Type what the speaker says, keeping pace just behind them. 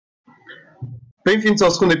Bem-vindos ao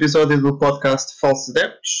segundo episódio do podcast Falsos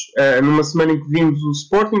Adeptos. Numa semana em que vimos o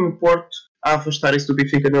Sporting e o Porto a afastarem-se do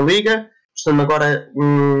Benfica na Liga, estando agora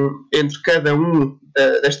entre cada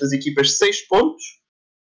destas equipas 6 pontos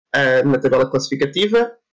na tabela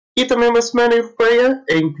classificativa. E também uma semana europeia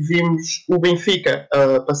em que vimos o Benfica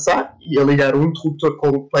a passar e a ligar o interruptor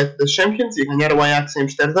completo das Champions e a ganhar o Ajax em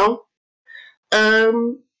Amsterdão.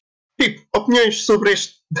 Tipo, opiniões sobre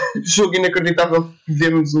este jogo inacreditável que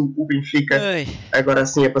vemos o Benfica agora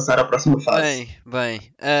sim a passar à próxima fase. Em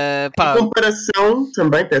comparação,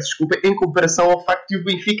 também, peço desculpa, em comparação ao facto de o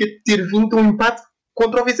Benfica ter vindo um empate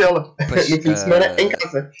contra o Vizela no fim de semana em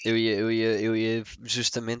casa. Eu ia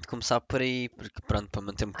justamente começar por aí, porque pronto, para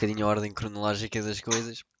manter um bocadinho a ordem cronológica das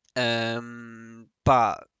coisas. É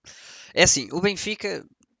assim, o Benfica,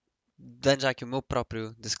 dando já aqui o meu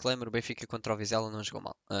próprio disclaimer, o Benfica contra o Vizela não jogou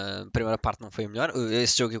mal. A primeira parte não foi a melhor.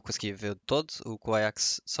 Esse jogo eu consegui ver todo. O com o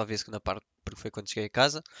Ajax só vi a segunda parte porque foi quando cheguei a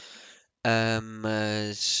casa.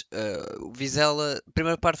 Mas o Vizela, a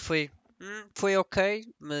primeira parte foi ok,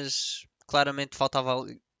 mas claramente faltava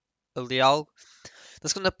ali algo. Na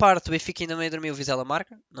segunda parte o Benfica ainda meio dormiu, o Vizela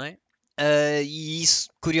marca, não é? E isso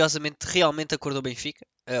curiosamente realmente acordou o Benfica.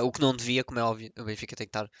 O que não devia, como é óbvio, o Benfica tem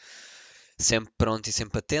que estar sempre pronto e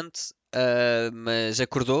sempre atento, mas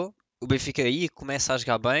acordou. O Benfica aí começa a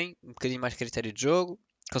jogar bem, um bocadinho mais critério de jogo,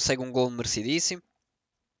 consegue um gol merecidíssimo.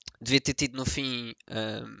 Devia ter tido no fim,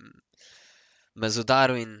 mas o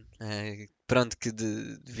Darwin, pronto, que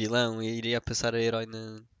de vilão iria passar a herói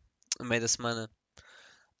no meio da semana.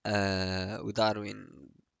 O Darwin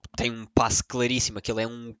tem um passe claríssimo, aquele é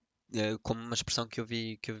como uma expressão que eu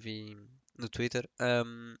vi no Twitter,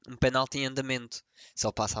 um penalti em andamento, se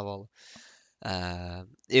ele passa a bola.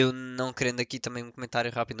 Eu não querendo aqui também um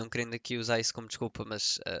comentário rápido, não querendo aqui usar isso como desculpa,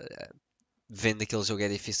 mas vendo aquele jogo é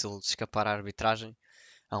difícil de escapar à arbitragem.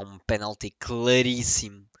 Há um penalti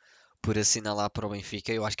claríssimo por assinalar para o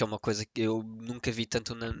Benfica. Eu acho que é uma coisa que eu nunca vi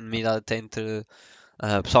tanto unanimidade até entre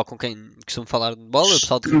pessoal com quem costumo falar de bola, o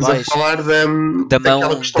pessoal de rivais, a falar da mão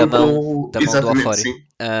do Ofori.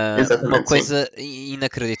 Uma coisa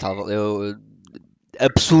inacreditável.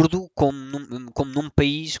 Absurdo como num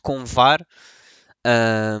país com VAR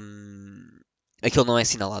aquilo não é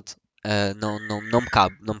assinalado. Não me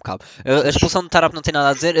cabe. A expulsão de Tarap não tem nada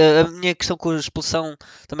a dizer. A minha questão com a expulsão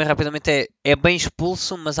também rapidamente é bem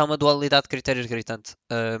expulso, mas há uma dualidade de critérios gritante.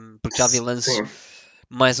 Porque já vi lances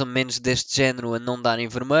mais ou menos deste género a não darem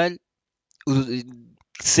vermelho.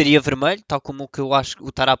 Seria vermelho, tal como o que eu acho que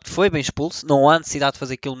o Tarap foi bem expulso. Não há necessidade de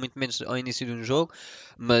fazer aquilo, muito menos ao início de um jogo,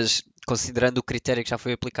 mas considerando o critério que já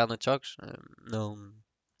foi aplicado nos jogos, não.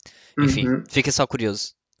 Enfim, fica só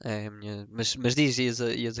curioso. Mas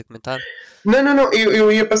ias a comentar? Não,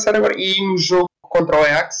 eu ia passar agora. E no jogo contra o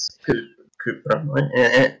Ajax, que pronto,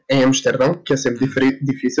 é em Amsterdão, que é sempre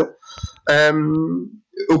difícil.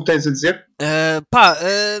 O que tens a dizer?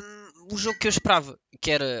 O jogo que eu esperava,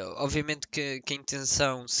 que era obviamente que a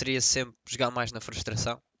intenção seria sempre jogar mais na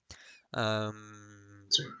frustração.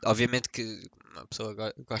 Obviamente que uma pessoa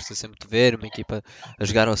gosta sempre de ver uma equipa a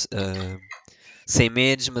jogar sem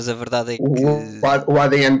medos, mas a verdade é que o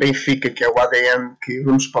ADN Benfica, que é o ADN que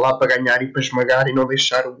vamos para lá para ganhar e para esmagar e não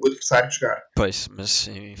deixar o adversário jogar. Pois, mas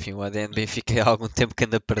enfim, o ADN Benfica há algum tempo que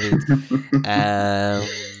anda perdido.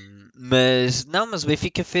 Mas o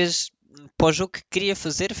Benfica fez para o jogo que queria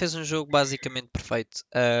fazer, fez um jogo basicamente perfeito.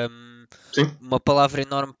 Uma palavra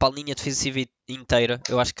enorme para a linha defensiva inteira.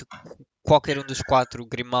 Eu acho que qualquer um dos quatro,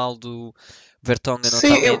 Grimaldo, Vertonghen,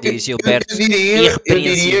 Otamendi e Gilberto,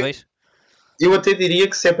 irrepreensíveis. Eu até diria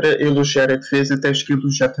que se é para elogiar a defesa, tens que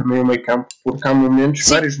elogiar também o meio campo, porque há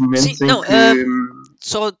vários momentos em que...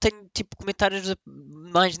 Só tenho tipo comentários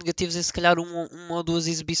mais negativos em se calhar uma ou duas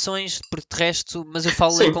exibições, porque de resto, mas eu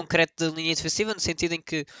falo em concreto da linha defensiva, no sentido em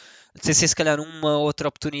que sem ser se calhar uma outra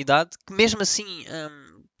oportunidade, que mesmo assim,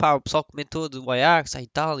 o pessoal comentou do Ajax e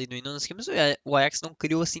tal, e do Inô, mas o Ajax não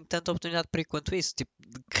criou assim tanta oportunidade de perigo quanto isso, tipo,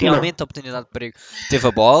 realmente a oportunidade de perigo. Teve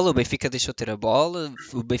a bola, o Benfica deixou ter a bola,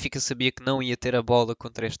 o Benfica sabia que não ia ter a bola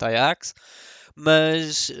contra este Ajax,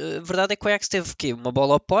 mas a verdade é que o Ajax teve o quê? Uma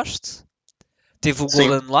bola ao poste, teve o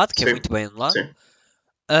gol anulado, que é muito bem anulado,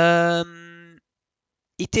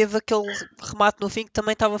 e teve aquele remate no fim que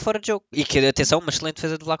também estava fora de jogo. E que, atenção, uma excelente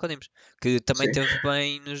defesa do Vlaco Dimos, que também teve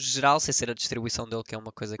bem no geral, sem ser a distribuição dele, que é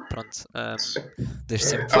uma coisa que pronto, desde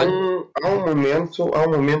sempre foi. Há um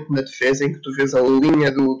momento na defesa em que tu vês a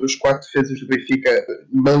linha dos quatro defesas do Benfica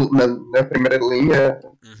na primeira linha,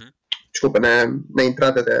 desculpa, na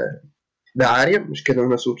entrada da área, mas cada um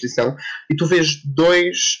na sua posição, e tu vês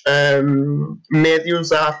dois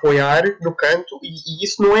médios a apoiar no canto, e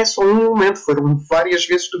isso não é só um momento, foram várias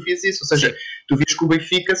vezes que tu vês isso, ou seja, Tu vês que o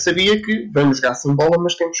Benfica sabia que vamos jogar sem bola,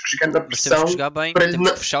 mas temos que jogar na Mas temos pressão que jogar bem, para lhe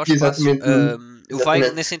temos que fechar os espaços. Exatamente. O Weigl,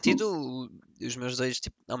 Exatamente. nesse sentido, os meus dois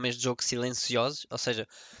homens de jogo silenciosos, ou seja,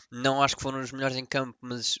 não acho que foram os melhores em campo,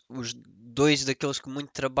 mas os dois daqueles que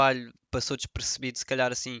muito trabalho passou despercebido, se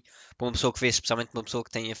calhar assim, para uma pessoa que vê, especialmente uma pessoa que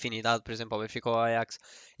tem afinidade, por exemplo, ao Benfica ou ao Ajax,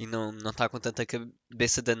 e não está com tanta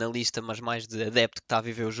cabeça de analista, mas mais de adepto que está a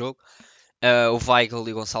viver o jogo, o Weigl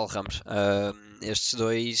e o Gonçalo Ramos. Estes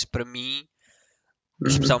dois, para mim,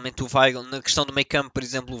 especialmente o Weigl, na questão do meio campo, por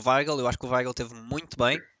exemplo, o Weigl, eu acho que o Weigl teve muito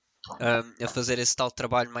bem a fazer esse tal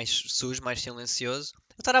trabalho mais sujo, mais silencioso.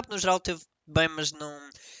 O Tarap no geral teve bem, mas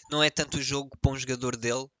não é tanto o jogo para um jogador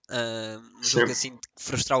dele. Um Sim. jogo assim de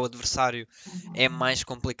frustrar o adversário é mais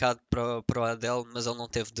complicado para o Adel, mas ele não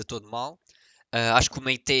teve de todo mal. Acho que o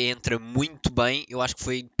Meite entra muito bem. Eu acho que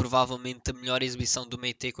foi provavelmente a melhor exibição do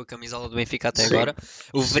Meite com a camisola do Benfica até Sim. agora.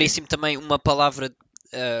 O Veríssimo também, uma palavra,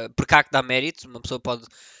 porque há que dar mérito. Uma pessoa pode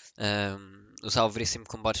usar o Veríssimo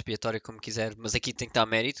como bode expiatório como quiser, mas aqui tem que dar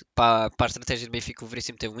mérito. Para a estratégia do Benfica, o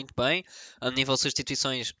Veríssimo teve muito bem. A nível de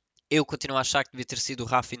substituições, eu continuo a achar que devia ter sido o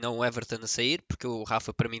Rafa e não o Everton a sair, porque o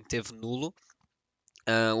Rafa para mim teve nulo.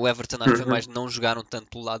 O Everton acho que foi mais, não jogaram tanto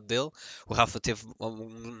pelo lado dele. O Rafa teve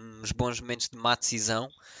uns bons momentos de má decisão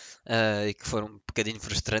e que foram um bocadinho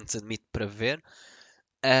frustrantes, admito, para ver.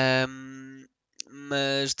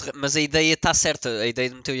 Mas a ideia está certa. A ideia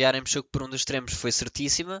de meter o Yaremchuk por um dos extremos foi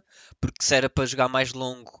certíssima, porque se era para jogar mais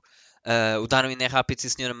longo, o Darwin é rápido, sim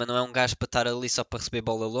senhora, mas não é um gajo para estar ali só para receber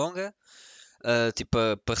bola longa. Tipo,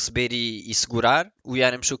 para receber e segurar. O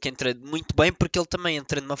Yaremchuk entra muito bem porque ele também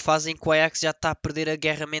entra numa fase em que o Ajax já está a perder a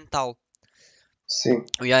guerra mental. Sim.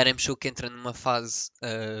 O Yaremchuk entra numa fase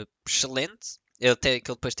excelente. Ele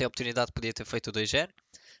depois tem a oportunidade, podia ter feito o 2-0,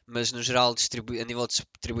 mas no geral, a nível de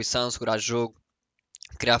distribuição, segurar jogo,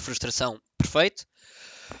 criar frustração, perfeito.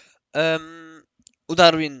 O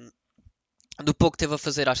Darwin, do pouco que teve a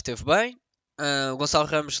fazer, acho que esteve bem. O Gonçalo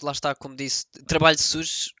Ramos, lá está, como disse, trabalho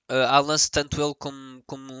sujo. Há lance tanto ele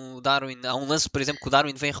como o Darwin. Há um lance, por exemplo, que o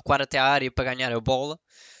Darwin vem recuar até à área para ganhar a bola.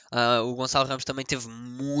 O Gonçalo Ramos também teve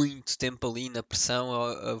muito tempo ali na pressão,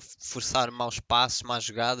 a forçar maus passos, más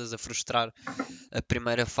jogadas, a frustrar a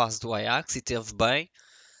primeira fase do Ajax e teve bem.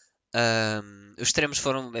 Os extremos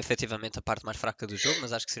foram efetivamente a parte mais fraca do jogo,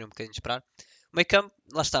 mas acho que seria um bocadinho de esperar. O meio campo,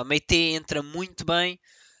 lá está, Meite entra muito bem.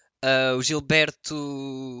 O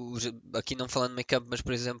Gilberto, aqui não falando de meio campo, mas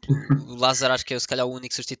por exemplo, o Lázaro acho que é se calhar o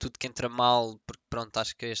único substituto que entra mal, porque pronto,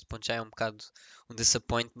 acho que a este ponto já é um bocado um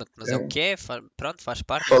disappointment, mas é o que é, pronto, faz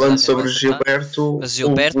parte. Falando sobre o Gilberto, mas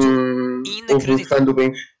Gilberto,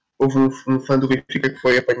 inacreditável. Houve um fã do Benfica que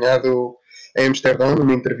foi apanhado em Amsterdão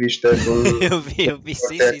numa entrevista com eu vi,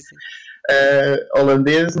 sim.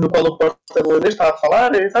 holandês, no qual o repórter holandês estava a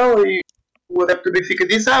falar e tal, e o adepto do Benfica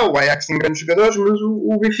disse: o Ajax tem grandes jogadores, mas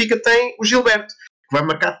o Benfica tem o Gilberto, que vai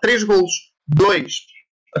marcar 3 golos, 2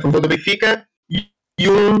 a favor do Benfica e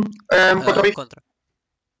um contra o Benfica. Contra.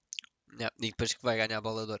 Yeah, e depois que vai ganhar a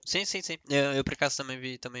bola de ouro. Sim. Eu por acaso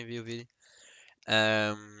também vi o vídeo.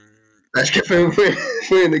 Acho que foi um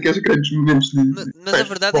daqueles grandes momentos de. Mas a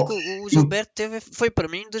verdade é que o Gilberto foi para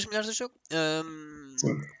mim um dos melhores do jogo.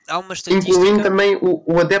 Há uma estatística. Incluindo também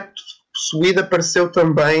o adepto possuído apareceu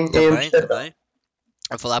também em Amsterdão. Também.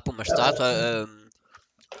 A falar para uma estátua.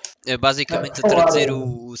 Basicamente a traduzir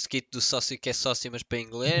o skit do sócio que é sócio, mas para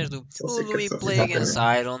inglês. Who do we play against?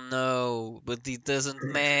 I don't know, but it doesn't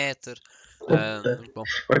matter. Muito bom.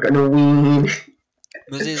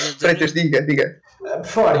 Mas Freitas, diga. Por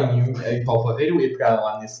falar em Paulo Barreiro, eu ia pegar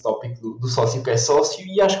lá nesse tópico do sócio que é sócio,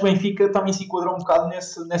 e acho que o Benfica também se enquadrou um bocado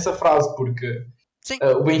nessa frase, porque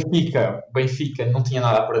o Benfica não tinha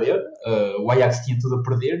nada a perder, o Ajax tinha tudo a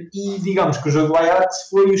perder, e digamos que o jogo do Ajax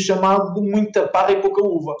foi o chamado de muita parra e pouca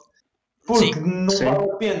uva. Porque não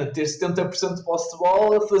vale a pena ter 70% de posse de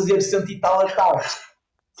bola, fazer 100 e tal ataques,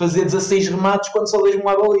 fazer 16 remates quando só deixam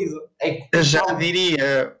uma baliza. Já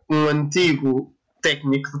diria um antigo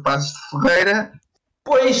técnico de Passos de Ferreira.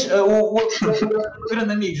 Pois, o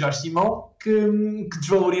grande amigo Jorge Simão, que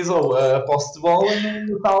desvalorizou a posse de bola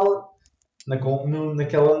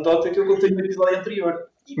naquela anedota que eu contei no episódio anterior.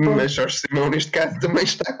 Mas Jorge Simão, neste caso, também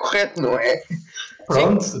está correto, não é?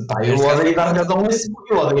 Pronto, eu odeio dar razão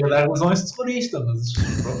a esse terrorista, mas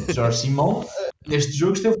pronto, Jorge Simão, neste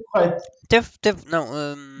jogo, esteve correto.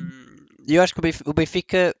 Eu acho que o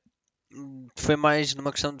Benfica foi mais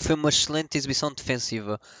numa questão foi uma excelente exibição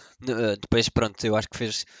defensiva. Depois pronto, eu acho que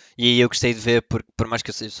fez, e aí eu gostei de ver, porque por mais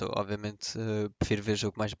que eu seja, obviamente prefiro ver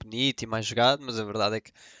jogo mais bonito e mais jogado, mas a verdade é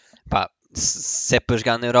que se é para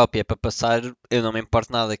jogar na Europa e é para passar, eu não me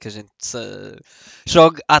importo nada que a gente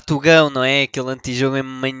jogue a tugão, não é? Aquele antijogo é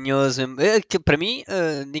manhoso. Que, para mim,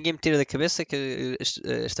 ninguém me tira da cabeça que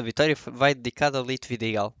esta vitória vai dedicada ao Lito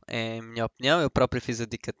Vidigal. É a minha opinião, eu próprio fiz a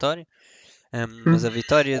dedicatória. Mas a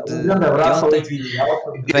vitória Um grande de abraço ao ontem Lito Vidigal.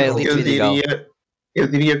 vai a Lito Vidigal. Eu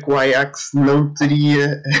diria que o Ajax não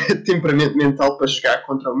teria temperamento mental para jogar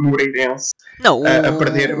contra o Moreirense. Não, a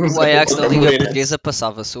perder o Ajax na Liga Portuguesa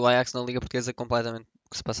passava-se. O Ajax na Liga Portuguesa completamente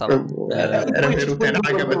se passava. Era ver o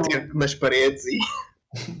Tenaga bater nas paredes e...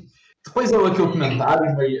 Depois houve aquele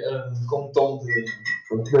comentário meio com um tom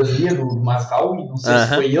de vazia do Masraoui, não sei se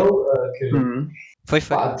foi ele que Foi.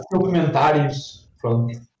 teceu comentários,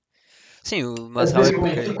 pronto. Sim, o Masraoui o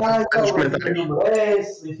Benfica não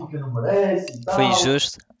merece e tal. Foi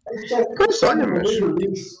injusto. Olha, mas...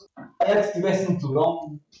 Se tivesse um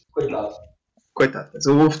Tugão, coitado. Coitado,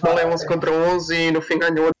 o futebol é 11 contra 11 e no fim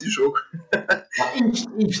ganhou outro jogo.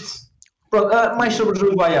 Isto. Pronto, mais sobre o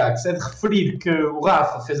jogo do Ajax, é de referir que o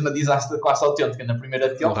Rafa fez uma desastre quase autêntica na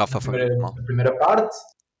primeira parte.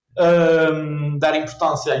 Dar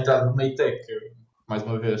importância à entrada do Meite, que mais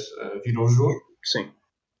uma vez virou o jogo. Sim.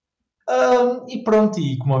 E pronto,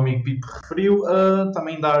 e como o amigo Pipo referiu,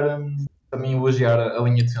 também elogiar a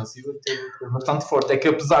linha defensiva, que teve bastante forte. É que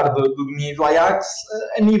apesar do domínio do Ajax,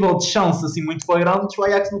 a nível de chance assim muito flagrantes, o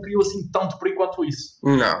Ajax não criou assim tanto por enquanto isso.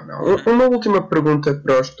 Não. Uma última pergunta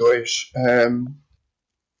para os dois.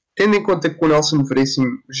 Tendo em conta que o Nelson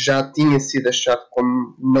Veríssimo já tinha sido achado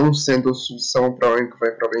como não sendo a solução para o ano que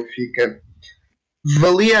vem para o Benfica,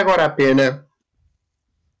 valia agora a pena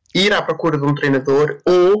ir à procura de um treinador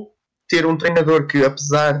ou ter um treinador que,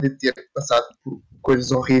 apesar de ter passado por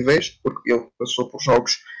coisas horríveis, porque ele passou por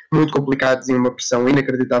jogos muito complicados e uma pressão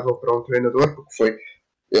inacreditável para um treinador, porque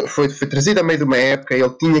foi trazido a meio de uma época,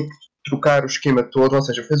 ele tinha que trocar o esquema todo, ou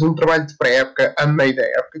seja, fez um trabalho de pré-época a meio da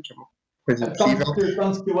época, que é uma coisa impossível.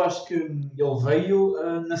 Tanto que eu acho que ele veio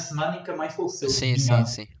na semana em que a mais faleceu. Sim.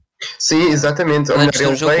 Sim, exatamente. Antes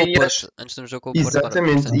do jogo com o Porto.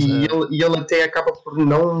 Exatamente. E ele até acaba por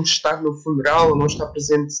não estar no funeral, não estar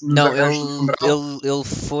presente nos arranjos do funeral. Ele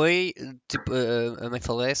foi, tipo, a mãe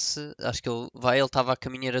falece, acho que ele estava à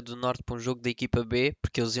caminheira do Norte para um jogo da equipa B,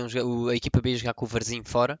 porque eles iam jogar, a equipa B ia jogar com o Varzinho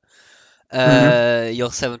fora. E ele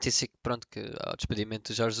recebe a notícia que, pronto, que ao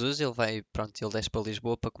despedimento de Jorge Jesus, ele desce para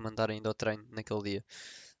Lisboa para comandar ainda o treino naquele dia.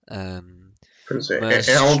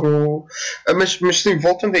 É algo. Mas sim,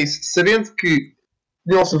 voltando a isso, sabendo que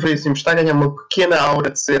Nelson Veríssimo está a ganhar uma pequena aura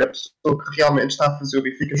de ser a pessoa que realmente está a fazer o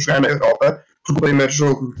Benfica jogar na Europa, porque o primeiro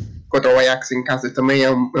jogo contra o Ajax em casa também é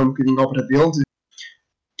um bocadinho obra dele, de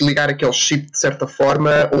ligar aquele chip de certa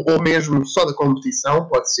forma, ou mesmo só da competição,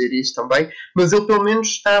 pode ser isso também, mas ele pelo menos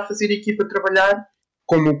está a fazer a equipa trabalhar,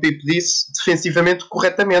 como o Pipo disse, defensivamente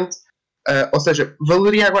corretamente. Ou seja,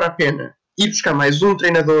 valeria agora a pena ir buscar mais um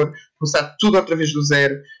treinador, começar tudo outra vez do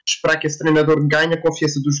zero, esperar que esse treinador ganhe a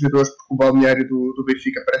confiança dos jogadores, porque o balneário do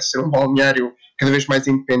Benfica parece ser um balneário cada vez mais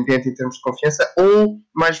independente em termos de confiança, ou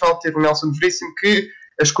mais vale ter o Nelson Veríssimo, que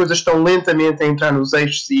as coisas estão lentamente a entrar nos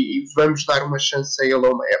eixos e vamos dar uma chance a ele a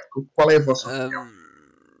uma época. Qual é a vossa opinião?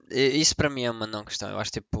 Isso para mim é uma não questão. Eu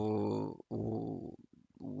acho tipo o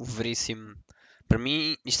Veríssimo. Para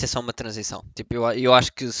mim, isto é só uma transição. Tipo, eu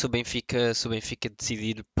acho que se o Benfica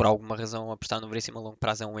decidir por alguma razão apostar no Veríssimo a longo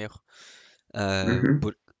prazo é um erro.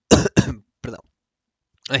 Perdão.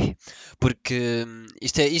 Porque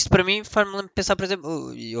isto para mim faz-me pensar, por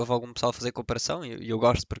exemplo, e houve algum pessoal a fazer comparação, e eu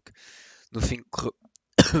gosto porque no fim correu.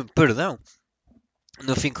 Perdão.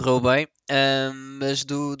 No fim correu bem, mas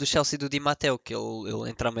do Chelsea do Di Matteo, que ele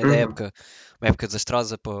entra à meio da época, uma época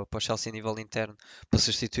desastrosa para o Chelsea a nível interno, para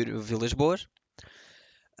substituir o Vilas Boas.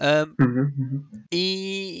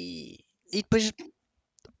 E depois,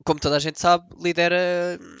 como toda a gente sabe, lidera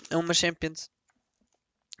uma Champions.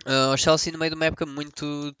 O Chelsea no meio de uma época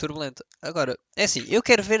muito turbulenta. Agora, é assim, eu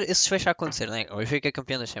quero ver esse desfecho a acontecer, né? O Benfica é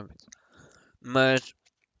campeão da Champions. Mas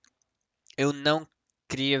eu não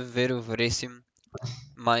queria ver o Veríssimo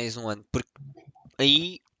mais um ano, porque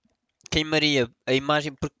aí queimaria a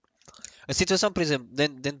imagem, porque a situação, por exemplo,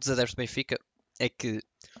 dentro dos adeptos do Benfica é que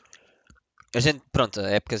a gente, pronto, a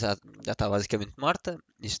época já está basicamente morta.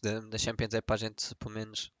 Isto da Champions é para a gente, pelo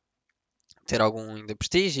menos, ter algum ainda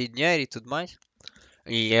prestígio e dinheiro e tudo mais.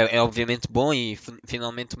 E é obviamente bom e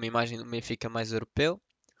finalmente uma imagem do Benfica mais europeu.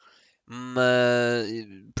 Mas,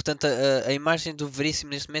 portanto, a imagem do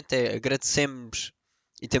Veríssimo neste momento é agradecemos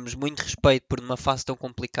e temos muito respeito por numa fase tão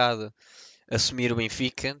complicada assumir o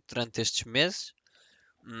Benfica durante estes meses,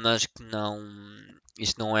 mas que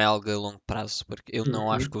isto não é algo a longo prazo, porque eu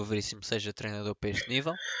não acho que o Veríssimo seja treinador para este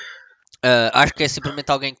nível. Acho que é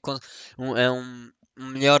simplesmente alguém que é um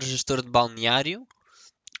melhor gestor de balneário.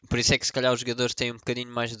 Por isso é que se calhar os jogadores têm um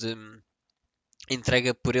bocadinho mais de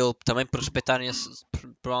entrega por ele, também por respeitarem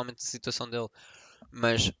provavelmente a situação dele.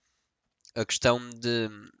 Mas a questão de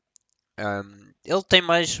ele tem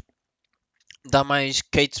mais, dá mais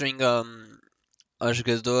catering aos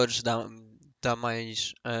jogadores, dá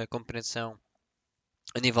mais compreensão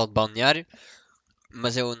a nível de balneário,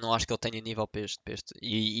 mas eu não acho que ele tenha nível para este.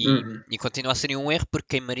 E continua a ser um erro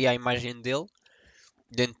porque queimaria a imagem dele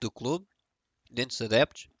dentro do clube, dentro dos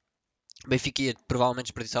adeptos. O Benfica ia provavelmente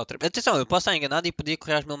desperdiçar outra. Atenção, eu posso estar enganado e podia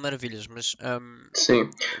correr às mil maravilhas, mas sim,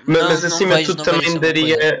 mas acima de tudo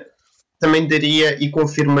também daria e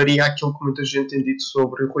confirmaria aquilo que muita gente tem dito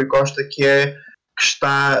sobre o Rui Costa, que é que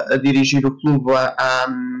está a dirigir o clube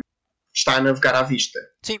está a navegar à vista.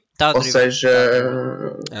 Sim, está a derivar. Ou seja,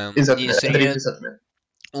 exatamente.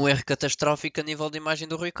 Um erro catastrófico a nível de imagem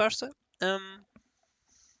do Rui Costa.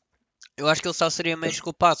 Eu acho que ele só seria menos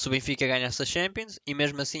culpado se o Benfica ganhasse a Champions, e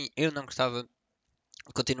mesmo assim eu não gostava de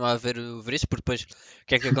continuar a ver isso, porque depois o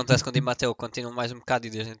que é que acontece com o Di Matteo? Continua mais um bocado e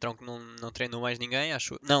desde então que não treinou mais ninguém,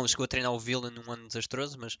 acho. Não, chegou a treinar o Villa num ano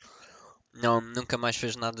desastroso, mas nunca mais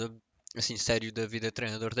fez nada assim sério da vida de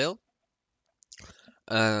treinador dele.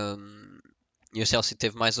 E o Chelsea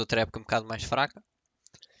teve mais outra época um bocado mais fraca.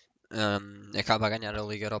 Acaba a ganhar a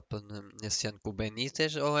Liga Europa nesse ano com o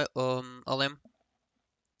Benítez ou Lem.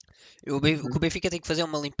 O que o Benfica tem que fazer é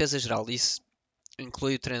uma limpeza geral, isso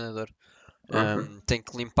inclui o treinador. Tem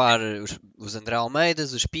que limpar os André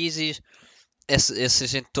Almeidas, os Pizzis, essa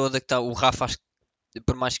gente toda que está. O Rafa,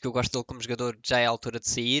 por mais que eu goste dele como jogador, já é a altura de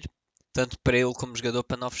sair, tanto para ele como jogador,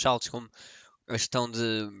 para novos saltos, como a questão de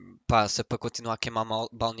se é para continuar a queimar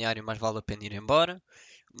balneário, mais vale a pena ir embora.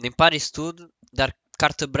 Limpar isso tudo, dar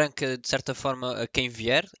carta branca de certa forma a quem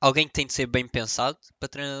vier, alguém que tem de ser bem pensado para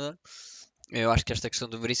treinador. Eu acho que esta questão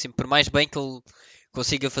do Veríssimo, por mais bem que ele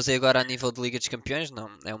consiga fazer agora a nível de Liga dos Campeões,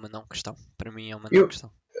 é uma não questão. Para mim é uma não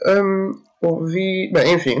questão. Ouvi.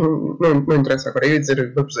 Bem, enfim, não interessa agora. Eu ia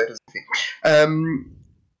dizer baboseiras, enfim.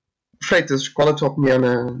 Freitas, qual a tua opinião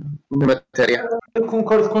na matéria? Eu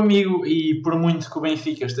concordo comigo, e por muito que o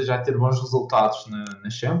Benfica esteja a ter bons resultados na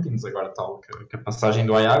Champions, agora tal que a passagem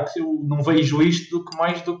do Ajax, eu não vejo isto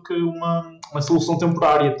mais do que uma solução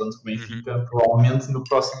temporária, tanto que o Benfica provavelmente no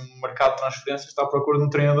próximo mercado de transferências está à procura de um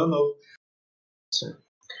treinador novo. Sim.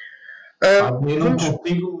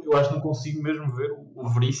 Eu acho que não consigo mesmo ver o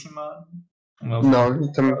Veríssimo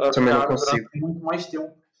também não consigo. Muito mais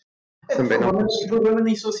tempo. O problema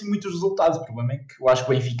nem são assim muitos resultados. O problema é que eu acho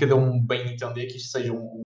que o Benfica deu bem entender que isto seja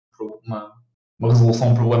uma resolução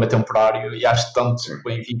de um problema temporário, e acho tanto que o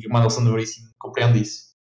Benfica e o Manuel do Veríssimo compreende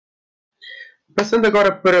isso. Passando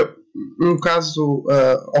agora para um caso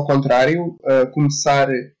ao contrário, começar,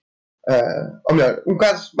 ou melhor, um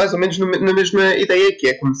caso mais ou menos na mesma ideia, que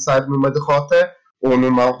é começar numa derrota ou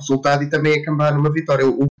num mau resultado e também acabar numa vitória.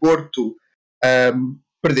 O Porto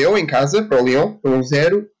perdeu em casa para o Lyon por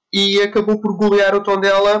 1-0 e acabou por golear o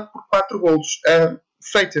Tondela por 4 golos.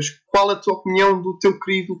 Freitas, qual a tua opinião do teu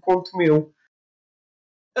querido conto meu?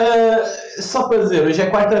 Só para dizer, hoje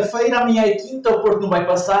é quarta-feira, amanhã é quinta, o Porto não vai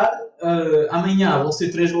passar. Amanhã vão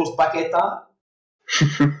ser 3 golos de Paquetá.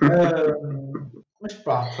 Mas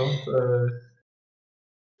pá, pronto.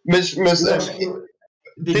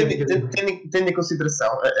 Tendo em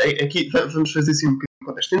consideração, aqui vamos fazer assim um bocadinho de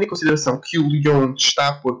contexto, tendo em consideração que o Lyon está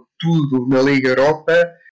a pôr tudo na Liga Europa,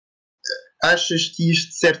 achas que isto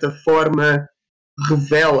de certa forma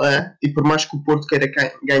revela, e por mais que o Porto queira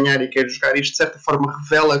ganhar e queira jogar, isto de certa forma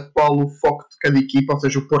revela qual o foco de cada equipa? Ou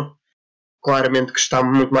seja, o Porto claramente que está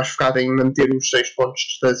muito mais focado em manter os 6 pontos de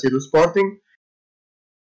distância do Sporting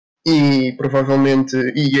e provavelmente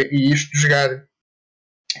e isto de jogar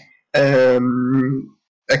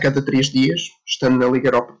a cada 3 dias, estando na Liga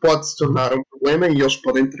Europa, pode se tornar um problema e eles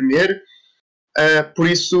podem tremer. Por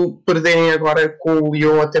isso, perderem agora com o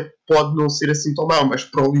Lyon até pode não ser assim tão mau, mas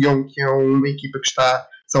para o Lyon, que é uma equipa que está,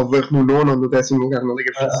 salvo erro, no 9º ou no 10º lugar na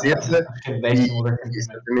Liga Francesa,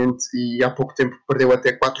 exatamente, e há pouco tempo perdeu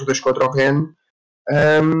até 4-2 contra o Rennes,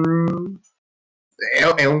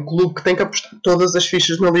 é um clube que tem que apostar todas as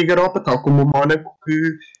fichas na Liga Europa, tal como o Mónaco,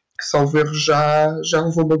 que salvo erro já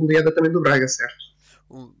levou uma goleada também do Braga, certo?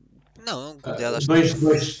 Não, goleada acho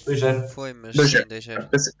 2-0. Foi, mas 2-0.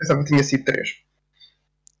 Pensava que tinha sido 3.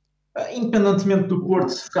 Independentemente do Porto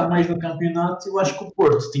se ficar mais no campeonato, eu acho que o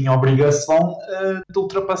Porto tinha a obrigação de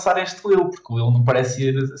ultrapassar este Lille, porque o Lille não parece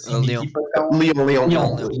ser assim uma equipa tão... Lyon.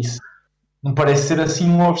 Isso. Não parece ser assim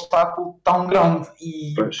um obstáculo tão grande.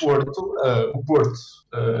 E o Porto,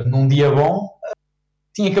 num dia bom,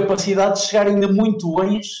 tinha capacidade de chegar ainda muito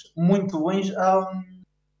longe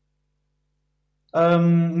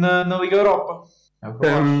na Liga Europa. É o que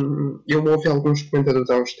eu acho. Eu ouvi alguns comentadores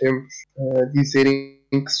há uns tempos dizerem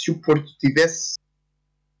que se o Porto tivesse,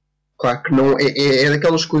 claro que não é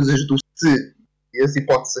daquelas coisas do se, as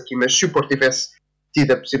hipóteses aqui, mas se o Porto tivesse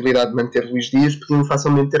tido a possibilidade de manter Luís Dias, podiam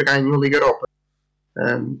facilmente ter ganho a Liga Europa.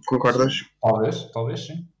 Concordas? Sim. Talvez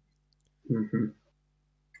sim. Uhum.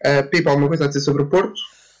 Pipa, alguma coisa a dizer sobre o Porto?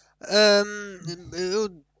 Eu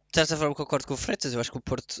de certa forma concordo com o Freitas. Eu acho que o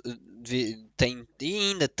Porto tem e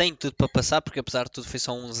ainda tem tudo para passar, porque apesar de tudo foi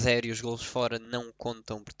só 1-0 e os golos fora não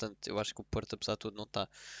contam. Portanto, eu acho que o Porto, apesar de tudo, não está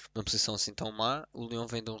numa posição assim tão má. O Lyon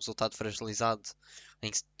vem de um resultado fragilizado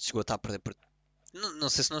em que chegou a estar a perder por. Não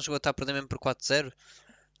sei se não chegou a estar a perder mesmo por 4-0.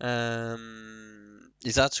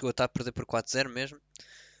 Exato, chegou a estar a perder por 4-0 mesmo.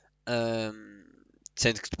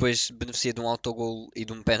 Sendo que depois beneficia de um autogol e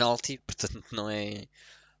de um penalti, portanto não é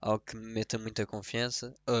algo que me meta muita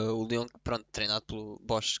confiança. O Lyon, pronto, treinado pelo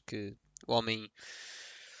Bosch, que o homem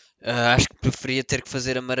acho que preferia ter que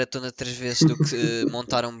fazer a maratona 3 vezes do que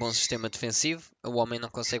montar um bom sistema defensivo. O homem não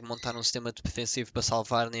consegue montar um sistema defensivo para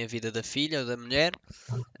salvar nem a vida da filha ou da mulher.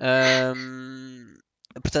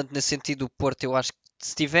 Portanto, nesse sentido, o Porto, eu acho que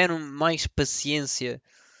se tiver mais paciência,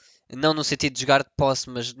 não no sentido de jogar de posse,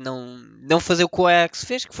 mas não fazer o que o Ajax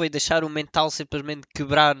fez, que foi deixar o mental simplesmente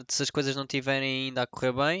quebrar se as coisas não estiverem ainda a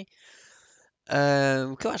correr bem.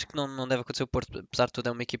 O que eu acho que não deve acontecer. O Porto, apesar de tudo,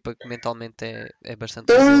 é uma equipa que mentalmente é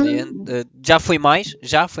bastante resiliente. Já foi mais,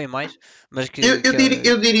 mas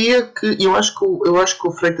eu diria que eu acho que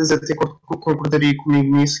o Freitas até concordaria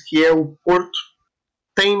comigo nisso, que é o Porto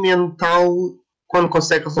tem mental quando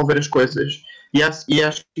consegue resolver as coisas. E acho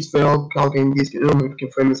que isso foi algo que alguém disse, não lembro quem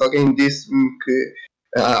foi, mas alguém disse-me que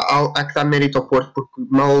há que dar mérito ao Porto, porque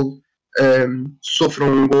mal sofre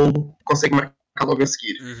um golo, consegue marcar logo a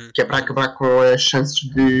seguir, que é para acabar com as chances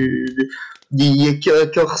e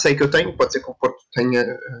aquele receio que eu tenho, pode ser que o Porto tenha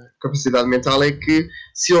capacidade mental, é que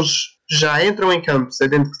se eles já entram em campo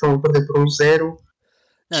sabendo que estão a perder por 1-0,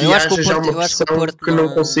 eu acho que o Porto que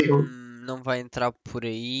não consigam. Não vai entrar por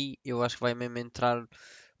aí. Eu acho que vai mesmo entrar.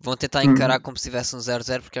 Vão tentar encarar como se tivesse um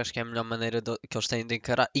 0-0, porque acho que é a melhor maneira que eles têm de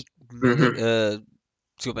encarar. E meu Deus,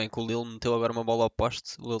 desculpa bem que o Lille meteu agora uma bola ao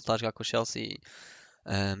poste. O Lille está a jogar com o Chelsea e,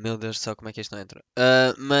 meu Deus do céu, como é que isto não entra?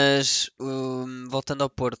 Mas voltando ao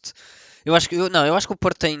Porto, eu acho que o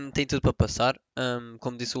Porto tem tudo para passar.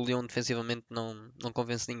 Como disse, o Lyon defensivamente não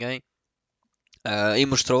convence ninguém. E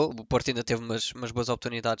mostrou, o Porto ainda teve umas boas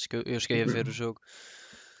oportunidades, que eu cheguei a ver o jogo.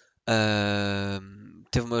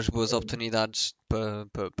 Teve umas boas oportunidades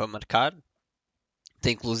para marcar.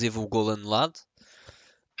 Tem inclusive o gol anulado.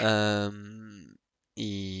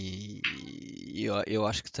 E eu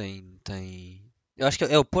acho que tem. Eu acho que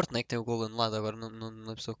é o Porto, né, que tem o gol anulado. Agora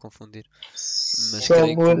não é preciso confundir. Mas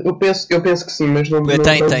creio que... eu penso que sim, mas não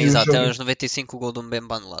tem, exato. É aos 95 o gol do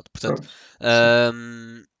Mbemba anulado. Portanto,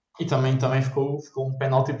 e também ficou um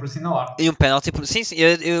penalti por assinalar. E um penalti, sim,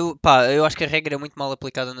 eu acho que a regra é muito mal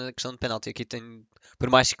aplicada na questão de penalti. Aqui tem,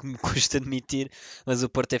 por mais que me custe admitir, mas o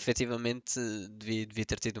Porto efetivamente devia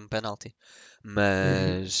ter tido um penalti.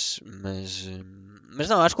 Mas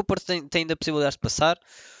não, acho que o Porto tem ainda possibilidades de passar.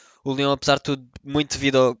 O Lyon, apesar de tudo, muito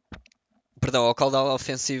devido ao caudal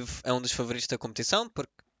ofensivo, é um dos favoritos da competição,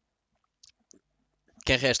 porque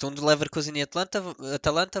quem resta, um do Leverkusen e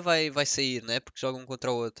Atalanta vai sair, né? Porque jogam um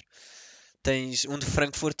contra o outro. Tens um de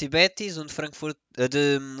Frankfurt e Betis, um de Frankfurt,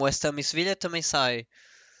 de West Ham e Sevilha também sai.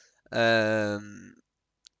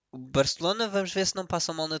 O Barcelona, vamos ver se não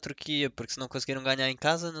passam mal na Turquia, porque se não conseguiram ganhar em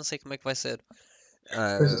casa, não sei como é que vai ser.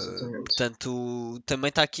 Portanto, também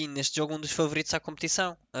está aqui neste jogo um dos favoritos à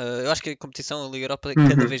competição. Eu acho que a competição, a Liga Europa,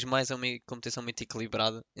 cada vez mais é uma competição muito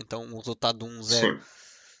equilibrada. Então, o resultado de 1-0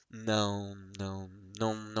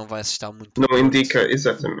 não vai assustar muito. Não indica,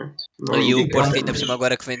 exatamente. E o Porto, ainda por cima,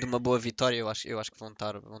 agora que vem de uma boa vitória, eu acho que vão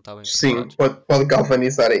estar bem preparados. Sim, pode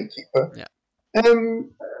galvanizar a equipa. Yeah.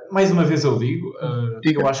 Mais uma vez eu digo,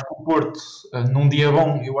 eu acho que o Porto, num dia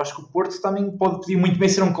bom, eu acho que o Porto também pode muito bem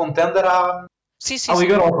ser um contender à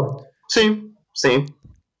Liga Europa. Sim.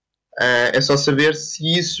 É só saber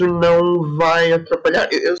se isso não vai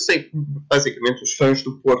atrapalhar. Eu sei que, basicamente, os fãs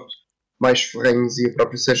do Porto mais ferrenhos, e o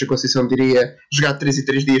próprio Sérgio Conceição diria, jogar 3 e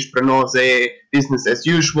 3 dias para nós é business as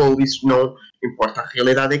usual, isso não importa. A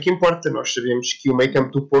realidade é que importa. Nós sabemos que o meio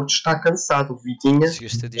campo do Porto está cansado. O Vitinha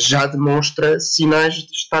já demonstra sinais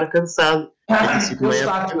de estar cansado.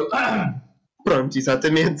 Pronto,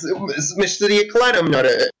 exatamente. Mas seria claro, a melhor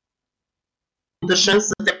da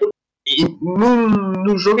chance, até porque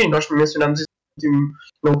no jogo em nós mencionámos isso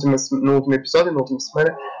no último episódio, na última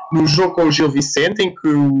semana, no jogo com o Gil Vicente, em que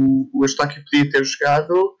o Eustáquio podia ter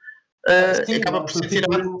jogado, acaba por ser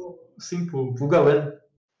tirado. Sim, pelo Galeno.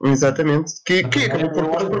 Exatamente. Que acabou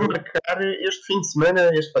por marcar este fim de semana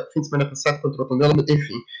passado contra o Tondela,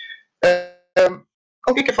 enfim.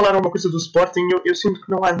 Alguém quer falar alguma coisa do Sporting? Eu sinto que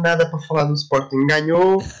não há nada para falar do Sporting.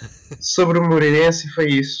 Ganhou sobre o Moreirense e foi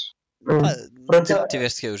isso.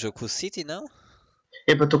 Tiveste que o jogo com o City, não?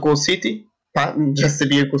 Empatou com o City. Pá, já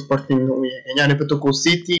sabia que o Sporting não ia ganhar. Empatou com o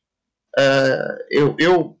City.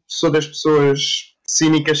 Eu sou das pessoas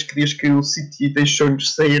cínicas que diz que o City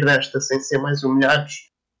deixou-nos sair desta sem ser mais humilhados.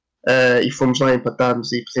 E fomos lá,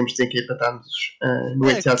 empatámos e podemos dizer que empatámos no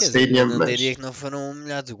Etihad Stadium. Não diria que não foram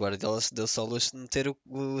humilhados. O Guardiola deu só luxo de meter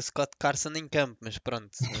o Scott Carson em campo, mas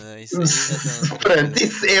pronto. Isso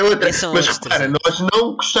é outra. Mas repara, nós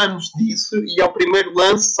não gostamos disso e ao primeiro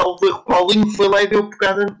lance, Salvador Paulinho foi lá e deu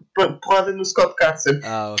porrada no Scott Carson.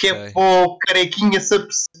 Okay. Que é para o carequinha se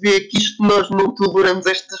aperceber que isto nós não toleramos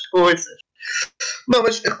estas coisas. Não,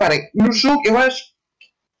 mas reparem, no jogo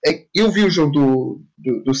eu vi o jogo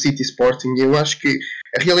do City Sporting e eu acho que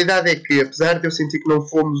a realidade é que, apesar de eu sentir que não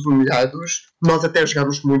fomos humilhados, nós até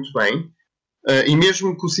jogámos muito bem. E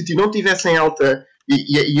mesmo que o City não tivesse em alta,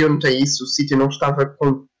 e eu notei isso, o City não estava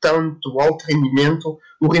com tanto alto rendimento,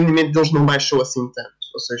 o rendimento deles não baixou assim tanto.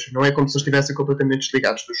 Ou seja, não é como se eles estivessem completamente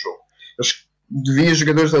desligados do jogo. Eles havia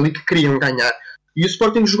jogadores ali que queriam ganhar. E o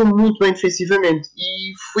Sporting jogou muito bem defensivamente.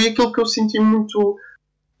 E foi aquilo que eu senti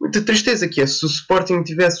muita tristeza, que é se o Sporting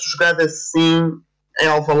tivesse jogado assim em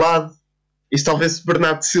Alvalade, e se talvez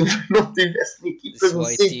Bernardo Silva não tivesse na equipa do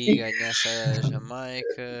City, se o ganhasse a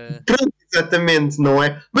Jamaica. Pronto, exatamente, não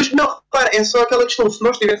é? Mas não, repara, é só aquela questão, se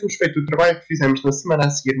nós tivéssemos feito o trabalho que fizemos na semana a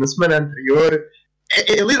seguir, na semana anterior,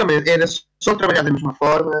 literalmente era só trabalhar da mesma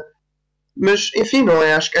forma, mas enfim, não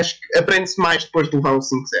é? Acho que aprende-se mais depois de levar um 5-0,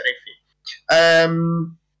 enfim.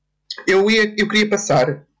 Eu queria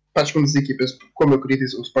passar para as segundas equipas, como eu queria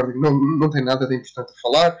dizer, o Sporting não tem nada de importante a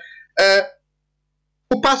falar.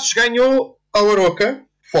 O Passos ganhou ao Aroca,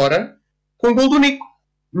 fora, com o gol do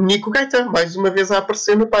Nico GAITÁN, mais uma vez a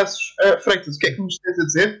aparecer no Passos. Freitas, o que é que nos tens a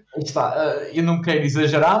dizer? Eu não quero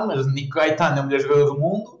exagerar, mas o Nico GAITÁN é o melhor jogador do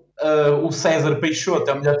mundo, o César Peixoto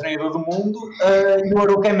é o melhor treinador do mundo e o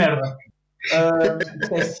Aroca é merda.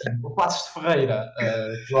 É assim, o Passos de Ferreira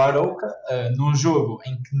do Aroca, num jogo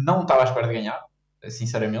em que não estava à espera de ganhar,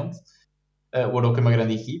 sinceramente. O Aroca é uma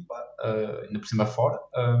grande equipa, ainda por cima fora.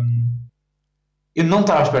 Eu não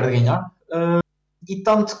estava à espera de ganhar, e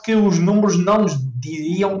tanto que os números não nos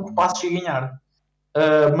diriam que o Passos ia ganhar.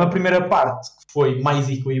 Uma primeira parte que foi mais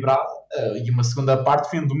equilibrada e uma segunda parte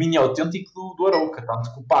foi um domínio autêntico do Aroca,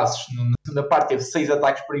 tanto que o Passos na segunda parte teve 6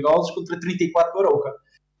 ataques perigosos contra 34 do Aroca.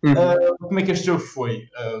 Como é que este jogo foi?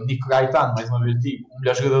 O Nico GAITÁN, mais uma vez digo, o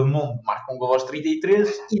melhor jogador do mundo, marca um gol aos 33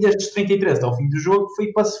 e destes 33 até ao fim do jogo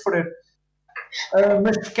foi para sofrer.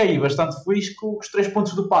 Mas fiquei bastante feliz com os 3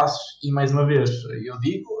 pontos do Passos e mais uma vez eu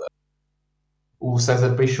digo, o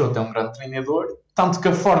César Peixoto é um grande treinador, tanto que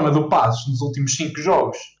a forma do Passos nos últimos 5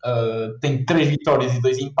 jogos tem 3 vitórias e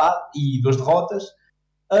 2 empates e 2 derrotas,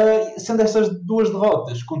 sendo estas 2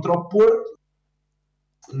 derrotas contra o Porto,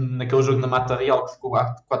 naquele jogo na Mata Real que ficou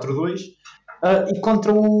 4-2, e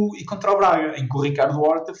contra o Braga, em que o Ricardo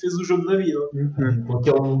Horta fez o jogo da vida, com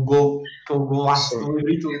aquele golaço do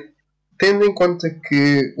livro e tudo. Tendo em conta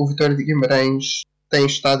que o Vitória de Guimarães tem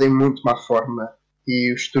estado em muito má forma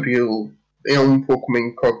e o Estoril é um pouco uma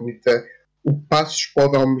incógnita, o Passos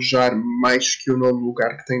pode almejar mais que o nono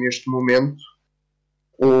lugar que tem neste momento,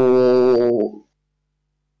 ou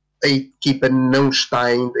a equipa não está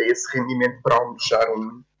ainda a esse rendimento para almejar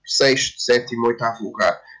um 6º, 7º, 8º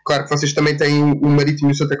lugar. Claro que vocês também têm o Marítimo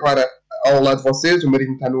e o Santa Clara ao lado de vocês, o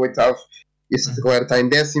Marítimo está no 8º e a Santa Clara está em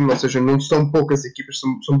 10º, ou seja, não são poucas equipas,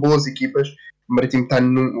 são boas equipas. O Marítimo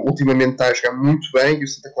ultimamente está a jogar muito bem e o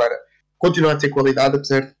Santa Clara continua a ter qualidade,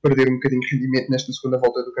 apesar de perder um bocadinho de rendimento nesta segunda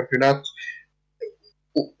volta do campeonato.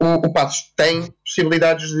 O Passos tem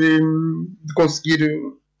possibilidades de conseguir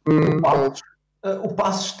o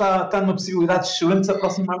Passos está numa possibilidade excelente de se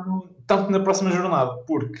aproximar tanto na próxima jornada,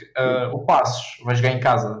 porque o Passos vai jogar em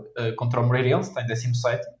casa contra o Moreirense, está em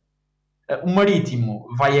 17º. O Marítimo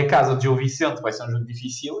vai à casa de Gil Vicente, vai ser um jogo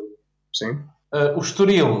difícil. Sim. O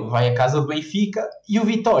Estoril vai à casa do Benfica e o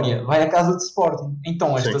Vitória vai à casa do Sporting.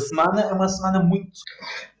 Então esta semana é uma semana muito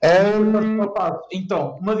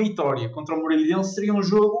então uma vitória contra o Moreirense seria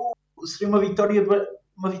uma vitória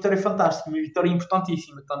fantástica, uma vitória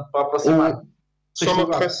importantíssima, tanto para aproximar. Só uma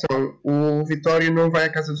correção, o Vitória não vai à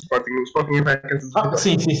casa do Sporting, o Sporting vai à casa do Vitória.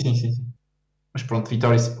 Sim. Mas pronto,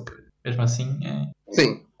 Vitória mesmo assim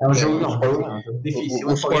Sim. É um jogo, não, é um jogo difícil.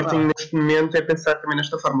 O Sporting neste momento é pensar também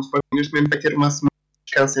nesta forma. O Sporting neste momento vai ter uma semana de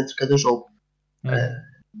descanso entre cada jogo.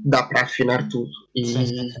 Dá para afinar tudo. E,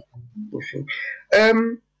 enfim.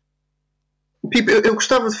 Tipo, eu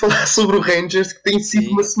gostava de falar sobre o Rangers, que tem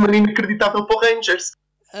sido uma semana inacreditável para o Rangers.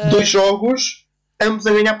 2 jogos, ambos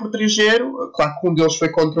a ganhar por 3-0. Claro que um deles foi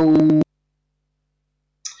contra o...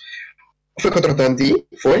 Foi contra o Dundee,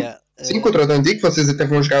 foi? Yeah. Sim, contra o Dundee, que vocês até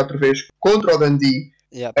vão jogar outra vez contra o Dundee.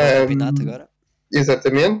 Para o campeonato agora.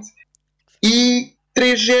 Exatamente. E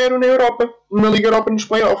 3-0 na Europa, na Liga Europa nos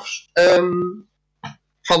playoffs.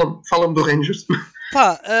 Fala-me do Rangers.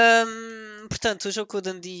 Portanto, o jogo com o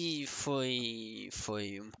Dundee foi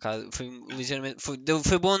um bocado, foi ligeiramente,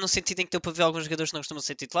 foi bom no sentido em que deu para ver alguns jogadores que não costumam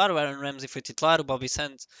ser titular. O Aaron Ramsey foi titular, o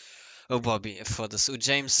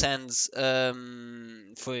James Sands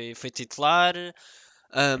foi titular.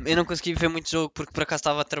 Eu não consegui ver muito jogo porque por acaso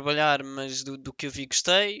estava a trabalhar, mas do que eu vi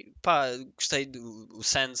gostei. Gostei o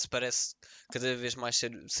Sands, parece cada vez mais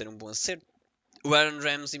ser um bom acerto. O Aaron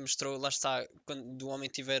Ramsey mostrou, lá está, quando o homem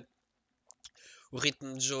tiver o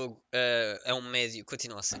ritmo de jogo, é um médio,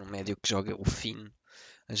 continua a ser um médio que joga o fino,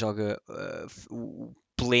 joga o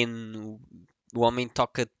pleno. O homem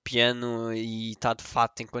toca de piano e está de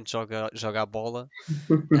fato enquanto joga a bola.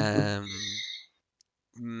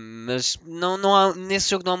 Mas não há, nesse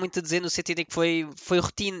jogo não há muito a dizer, no sentido em que foi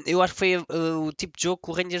rotina. Eu acho que foi o tipo de jogo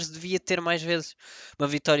que o Rangers devia ter mais vezes uma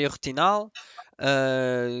vitória rotinal.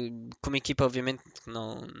 Com uma equipa, obviamente, que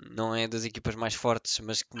não é das equipas mais fortes,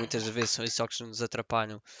 mas que muitas vezes são esses jogos que nos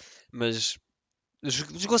atrapalham. Mas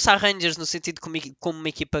jogou-se a Rangers no sentido de como uma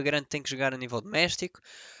equipa grande tem que jogar a nível doméstico.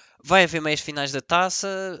 Vai haver meias finais da taça,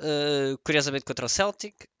 curiosamente contra o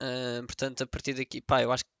Celtic. Portanto, a partir daqui,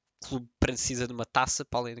 eu acho que o clube precisa de uma taça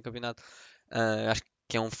para além do campeonato. Acho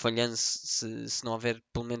que é um falhanço se não houver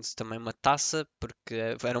pelo menos também uma taça, porque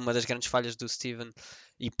era uma das grandes falhas do Steven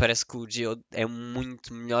e parece que o Gio é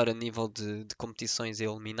muito melhor a nível de competições a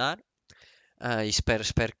eliminar. E espero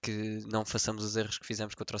que não façamos os erros que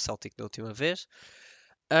fizemos contra o Celtic da última vez.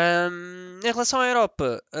 Em relação à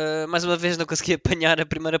Europa, mais uma vez não consegui apanhar a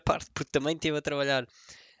primeira parte porque também estive a trabalhar.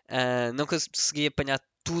 Não consegui apanhar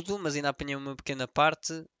tudo, mas ainda apanhei uma pequena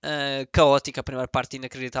parte. Caótica, a primeira parte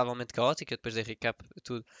inacreditavelmente caótica, depois dei recap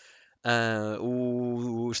tudo.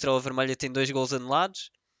 O Estrela Vermelha tem 2 gols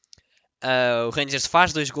anulados. O Rangers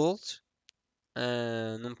faz 2 gols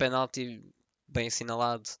num penalti bem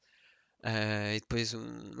assinalado. E depois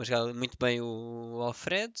uma jogada muito bem o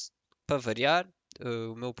Alfred, para variar.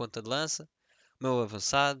 O meu ponta de lança, o meu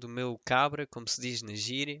avançado, o meu cabra, como se diz na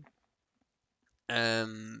gíria.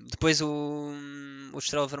 Depois o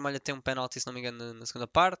Estrela Vermelha tem um penalti, se não me engano, na segunda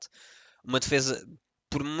parte. Uma defesa,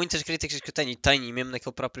 por muitas críticas que eu tenho, e mesmo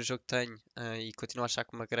naquele próprio jogo tenho, e continuo a achar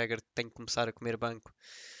que o McGregor tem que começar a comer banco.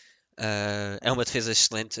 É uma defesa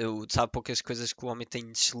excelente. Sabe poucas coisas que o homem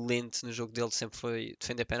tem de excelente no jogo dele, sempre foi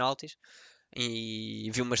defender penaltis.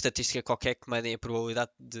 E vi uma estatística qualquer que medem a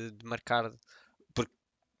probabilidade de marcar, porque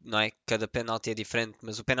não é? Cada penalti é diferente,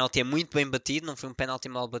 mas o penalti é muito bem batido, não foi um penalti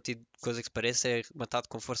mal batido, coisa que se pareça, é matado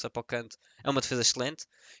com força para o canto. É uma defesa excelente.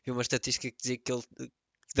 Vi uma estatística que dizia que ele,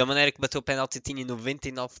 da maneira que bateu o penalti, tinha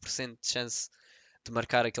 99% de chance de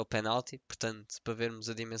marcar aquele penalti, portanto, para vermos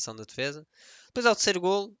a dimensão da defesa. Depois ao terceiro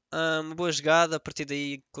gol, uma boa jogada, a partir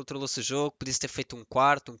daí controlou-se o jogo, podia-se ter feito um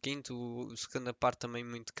quarto, um quinto, a segunda parte também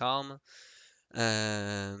muito calma.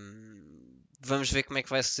 Vamos ver como é que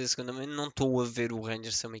vai ser a segunda. Não estou a ver o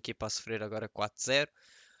Rangers ser uma equipa a sofrer agora 4-0.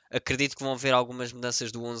 Acredito que vão haver algumas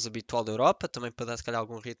mudanças do 11 habitual da Europa, também para dar se calhar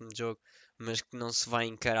algum ritmo de jogo, mas que não se vai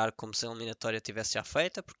encarar como se a eliminatória tivesse já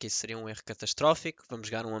feita, porque isso seria um erro catastrófico. Vamos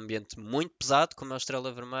jogar num ambiente muito pesado, como é o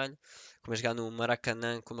Estrela Vermelho, como é jogar no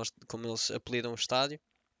Maracanã, como eles apelidam o estádio.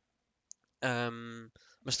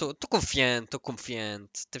 Mas estou confiante.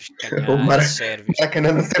 Temos que ganhar os sérvios.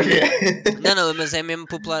 Maracanã da Sérvia. Não, mas é mesmo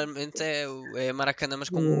popularmente é Maracanã, mas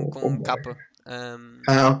com capa.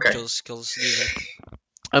 Ok. Que eles dizem.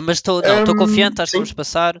 Mas estou confiante, acho que vamos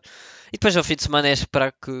passar. E depois ao fim de semana é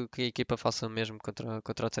esperar que a equipa faça o mesmo contra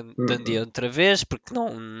o Dundee outra vez, porque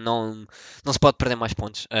não se pode perder mais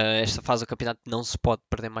pontos. Esta fase do campeonato não se pode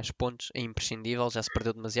perder mais pontos, é imprescindível, já se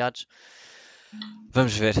perdeu demasiados.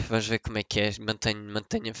 Vamos ver como é que é.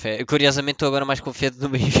 Mantenho fé. Curiosamente estou agora mais confiante no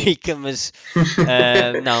Benfica, mas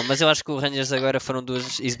não, mas eu acho que o Rangers agora foram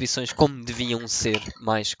 2 exibições como deviam ser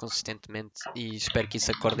mais consistentemente e espero que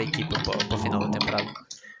isso acorde a equipa para o final da temporada.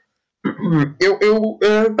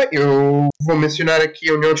 Eu vou mencionar aqui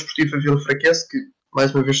a União Desportiva Vila Franquense, que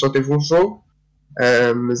mais uma vez só teve um jogo,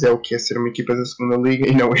 mas é o que é ser uma equipa da segunda liga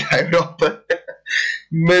e não ir à Europa.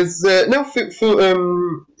 Mas não, foi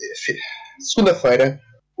segunda-feira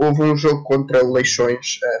houve um jogo contra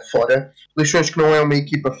Leixões fora. Leixões que não é uma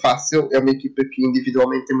equipa fácil, é uma equipa que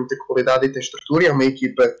individualmente tem muita qualidade e tem estrutura, é uma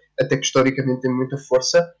equipa até que historicamente tem muita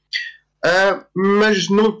força, mas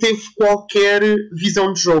não teve qualquer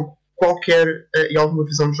visão de jogo. E alguma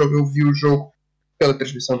visão de jogo. Eu vi o jogo pela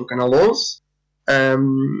transmissão do Canal 11.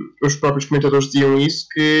 Os próprios comentadores diziam isso,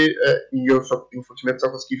 e eu infelizmente só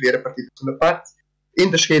consegui ver a partir da segunda parte.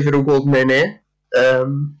 Ainda cheguei a ver o gol de Nené.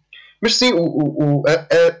 Mas sim,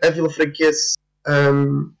 a Vila Franquense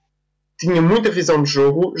tinha muita visão de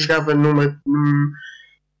jogo, jogava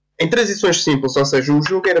em transições simples, ou seja, o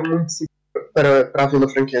jogo era muito simples para a Vila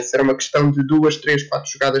Franquense. Era uma questão de 2, 3,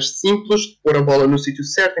 4 jogadas simples, de pôr a bola no sítio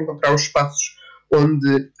certo, encontrar os espaços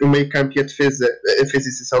onde o meio campo e a defesa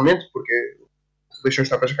essencialmente, porque o Leixões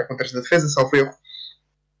estava a jogar contra a defesa, salvo erro.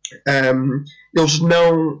 Eles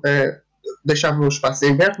não deixavam o espaço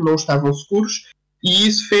em aberto, não estavam seguros, e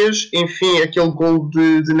isso fez, enfim, aquele gol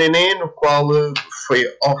de Nené, no qual foi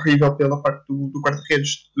horrível pela parte do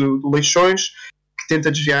guarda-redes do Leixões, que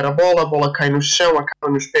tenta desviar a bola cai no chão,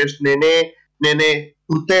 acaba nos pés de Nené. Nené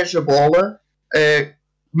protege a bola,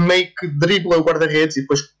 meio que dribla o guarda-redes e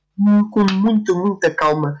depois, com muita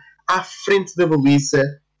calma, à frente da baliza,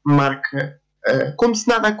 marca como se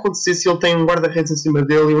nada acontecesse. Ele tem um guarda-redes em cima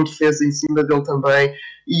dele e um defesa em cima dele também,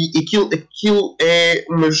 e aquilo é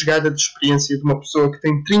uma jogada de experiência de uma pessoa que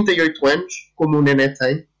tem 38 anos, como o Nené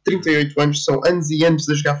tem. 38 anos, são anos e anos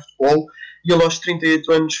a jogar futebol, e ele aos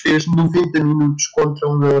 38 anos fez 90 minutos contra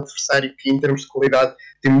um adversário que, em termos de qualidade,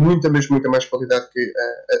 tem muita mais qualidade que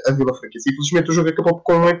a Vila Franquense. Infelizmente o jogo acabou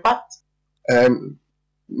com um empate,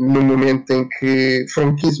 no momento em que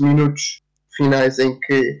foram 15 minutos finais em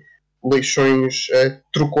que o Leixões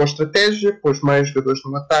trocou a estratégia, pôs mais jogadores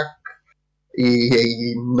no ataque, e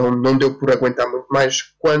aí não deu por aguentar muito mais.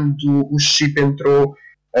 Quando o Chip entrou,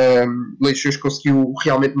 Leixões conseguiu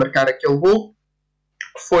realmente marcar aquele gol.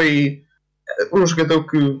 Foi um jogador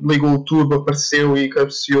que ligou o turbo, apareceu e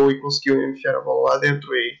cabeceou e conseguiu enfiar a bola lá dentro,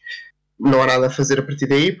 e não há nada a fazer a partir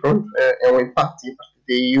daí. Pronto, é um empate, e a partir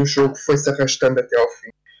daí o jogo foi-se arrastando até ao fim.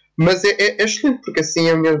 Mas é excelente, porque assim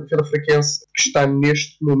a minha Vila Franquense, que está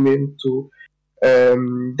neste momento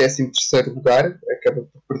 13º lugar, acaba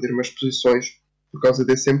por perder umas posições por causa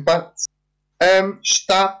desse empate,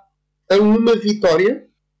 está a uma vitória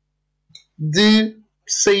de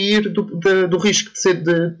sair do risco de ser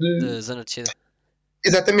de zona de descida.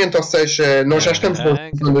 Exatamente, ou seja, nós já estamos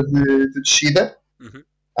na zona de descida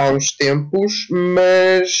há uns tempos,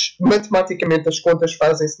 mas matematicamente as contas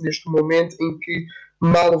fazem-se neste momento em que,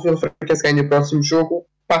 mal o Vila Franquense ganha o próximo jogo,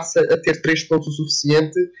 passa a ter 3 pontos o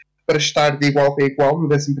suficiente para estar de igual para igual no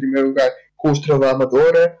 11º lugar com o Estrela da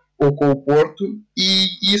Amadora ou com o Porto,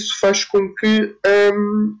 e isso faz com que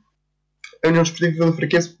a União Desportiva Vila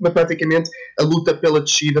Franquense, matematicamente, a luta pela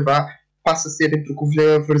descida passa a ser entre o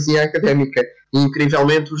Covilhã, a Varzim e a Académica. E,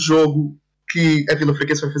 incrivelmente, o jogo que a Vila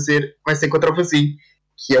Franquense vai fazer vai ser contra o Varzim,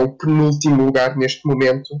 que é o penúltimo lugar neste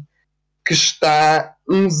momento, que está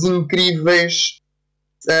uns incríveis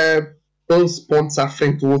 11 pontos à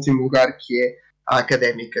frente do último lugar, que é a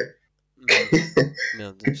Académica,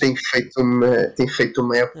 que tem feito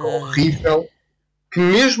uma época horrível, que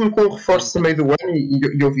mesmo com reforços a meio do ano, e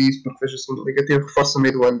eu vi isso porque vejo a segunda liga, teve reforços a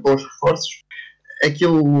meio do ano, bons reforços,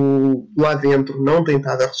 aquilo lá dentro não tem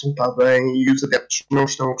estado a resultar bem, e os adeptos não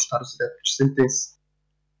estão a gostar. Os adeptos sentem-se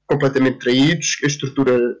completamente traídos, a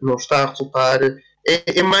estrutura não está a resultar.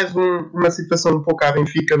 É mais uma situação um pouco à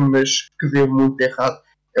Benfica, mas que deu muito errado.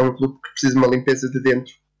 É um clube que precisa de uma limpeza de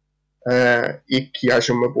dentro, e que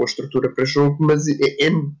haja uma boa estrutura para jogo, mas é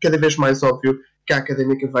cada vez mais óbvio que a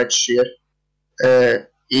Académica vai descer,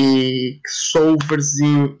 e que só o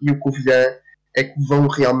Varzim e o Covilhã é que vão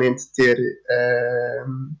realmente ter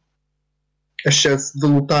a chance de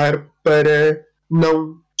lutar para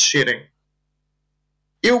não descerem.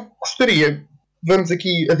 Eu gostaria, vamos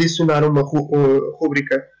aqui adicionar uma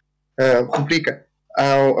rubrica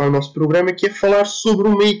ao nosso programa, que é falar sobre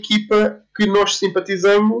uma equipa que nós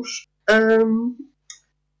simpatizamos,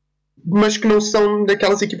 mas que não são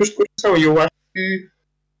daquelas equipas de coração. E eu acho que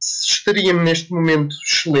estaria-me neste momento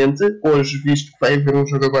excelente, hoje, visto que vai haver um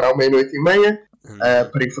jogo agora à 00:30,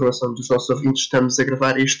 para informação dos nossos ouvintes, estamos a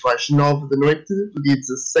gravar isto às 9 da noite, do dia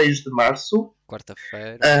 16 de março.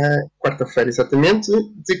 Quarta-feira. Quarta-feira, exatamente.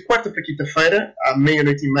 De quarta para quinta-feira, à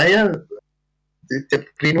 00:30, de tempo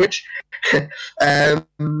de Greenwich.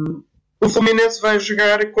 O Fluminense vai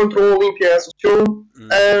jogar contra o Olimpia Asunción,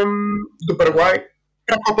 do Paraguai,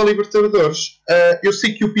 para a Copa Libertadores. Eu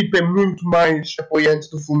sei que o Pipo é muito mais apoiante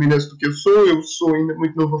do Fluminense do que eu sou ainda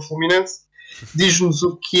muito novo ao Fluminense. Diz-nos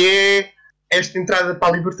o que é esta entrada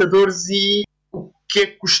para a Libertadores e o que é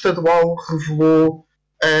que o estadual revelou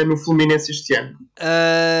no Fluminense este ano?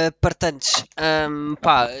 Partantes.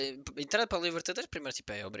 Entrar para a Libertadores, primeiro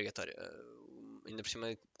tipo, é obrigatório. Ainda por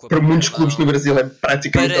cima, com a Para muitos primeira clubes mão, no Brasil é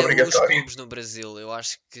praticamente para os obrigatório. clubes no Brasil, eu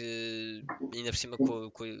acho que ainda por cima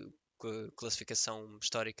com a classificação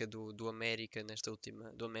histórica do América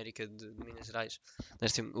do América de Minas Gerais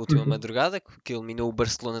nesta última madrugada, que eliminou o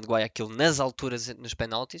Barcelona de Guayaquil nas alturas nos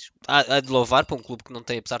penaltis. Há de louvar para um clube que não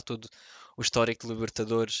tem, apesar de tudo, o histórico de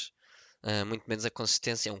Libertadores, muito menos a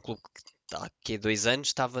consistência. É um clube que há 2 anos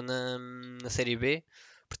estava na Série B,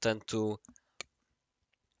 portanto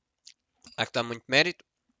há que dar muito mérito.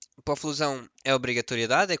 Para a Fusão é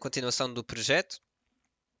obrigatoriedade, é a continuação do projeto.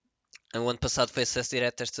 O ano passado foi acesso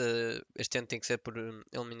direto, este ano tem que ser por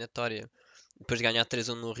eliminatória. Depois de ganhar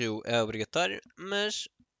 3-1 no Rio é obrigatório. Mas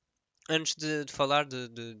antes de falar de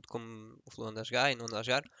como o Flu anda a jogar e não anda a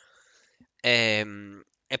jogar, é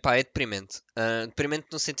deprimente. Deprimente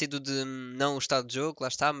no sentido de não o estado de jogo, lá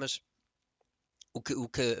está, mas o que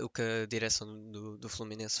a direção do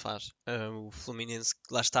Fluminense faz. O Fluminense,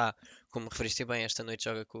 lá está, como referiste bem, esta noite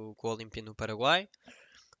joga com o Olimpia no Paraguai.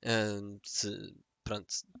 Pronto,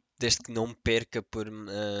 desde que não perca por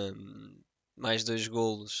mais 2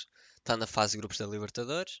 golos, está na fase de grupos da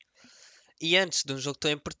Libertadores. E antes de um jogo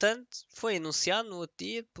tão importante, foi anunciado no outro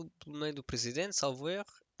dia, pelo meio do presidente, salvo erro,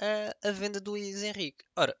 a venda do Luís Henrique.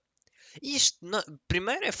 Ora, isto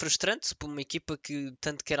primeiro é frustrante para uma equipa que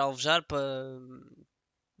tanto quer alvejar para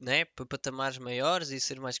patamares maiores e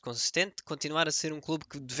ser mais consistente, continuar a ser um clube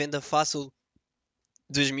que venda fácil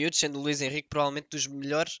dos miúdos, sendo o Luís Henrique provavelmente dos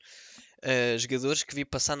melhores jogadores que vi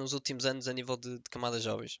passar nos últimos anos a nível de camadas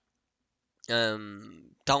jovens.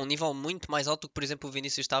 Está a um nível muito mais alto do que, por exemplo, o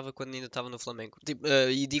Vinícius estava quando ainda estava no Flamengo.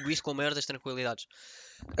 E digo isto com a maior das tranquilidades.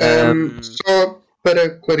 Só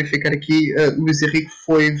para clarificar aqui, Luís Henrique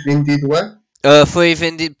foi vendido foi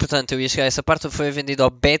vendido, portanto, eu ia chegar a essa parte, foi vendido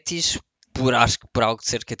ao Betis acho que por algo de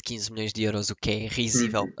cerca de 15 milhões de euros, o que é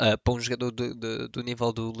risível. Para um jogador do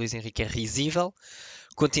nível do Luís Henrique é risível.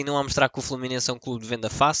 Continua a mostrar que o Fluminense é um clube de venda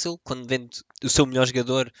fácil, quando vende o seu melhor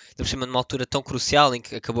jogador, por cima de uma altura tão crucial, em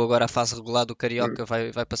que acabou agora a fase regular do Carioca,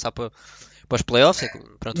 vai passar para os playoffs.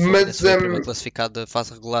 Pronto, o Fluminense foi o primeiro classificado da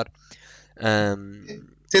fase regular.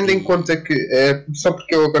 Tendo em conta que, só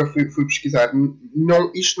porque eu agora fui pesquisar,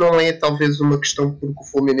 isto não é talvez uma questão porque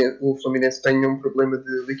o Fluminense tenha um problema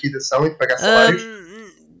de liquidação e de pagar salários?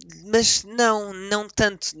 Mas não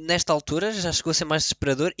tanto nesta altura, já chegou a ser mais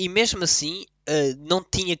desesperador, e mesmo assim não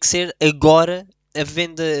tinha que ser agora a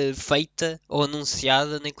venda feita ou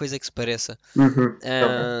anunciada, nem coisa que se pareça.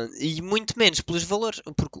 E muito menos pelos valores,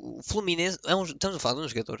 porque o Fluminense estamos a falar de um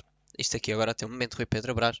jogador. Isto aqui agora tem um momento Rui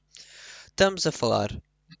Pedro Brás. Estamos a falar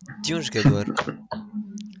de um jogador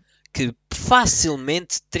que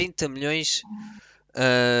facilmente 30 milhões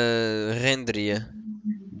renderia.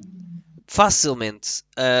 Facilmente.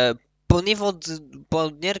 Para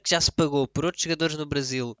o dinheiro que já se pagou por outros jogadores no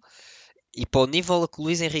Brasil e para o nível que o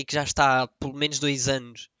Luís Henrique já está há pelo menos 2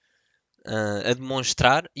 anos a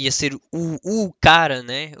demonstrar e a ser o cara,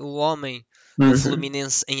 né? O homem do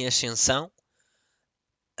Fluminense em ascensão.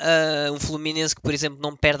 Um Fluminense que, por exemplo,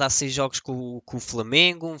 não perde há 6 jogos com o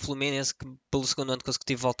Flamengo. Um Fluminense que, pelo segundo ano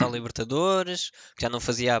consecutivo, volta à Libertadores, que já não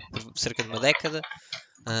fazia há cerca de uma década.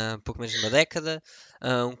 Pouco menos de uma década.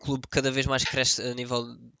 Um clube que cada vez mais cresce a nível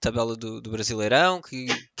de tabela do Brasileirão, que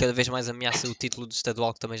cada vez mais ameaça o título de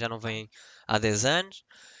estadual, que também já não vem há 10 anos.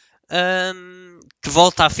 Que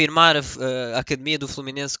volta a afirmar a Academia do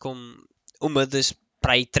Fluminense como uma das,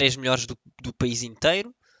 para aí, 3 melhores do país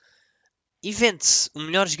inteiro. E vende-se o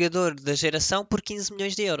melhor jogador da geração por 15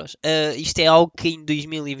 milhões de euros. Isto é algo que em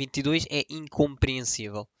 2022 é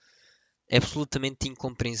incompreensível. É absolutamente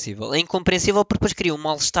incompreensível. É incompreensível porque depois cria um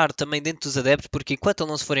mal-estar também dentro dos adeptos, porque enquanto ele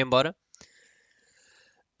não se for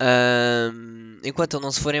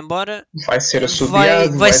embora, vai ser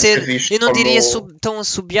assobiado, vai ser visto. Eu não diria tão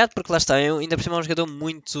assobiado, porque lá está, ainda por cima é um jogador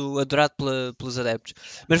muito adorado pelos adeptos,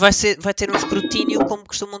 mas vai ter um escrutínio como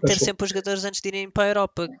costumam ter sempre os jogadores antes de irem para a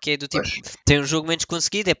Europa, que é do tipo, tem um jogo menos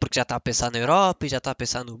conseguido, é porque já está a pensar na Europa e já está a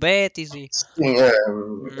pensar no Betis e sim,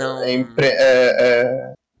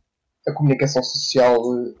 a comunicação social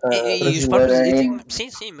e os próprios,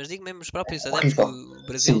 sim, mas digo mesmo os próprios adeptos, que o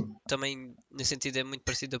Brasil sim. também nesse sentido é muito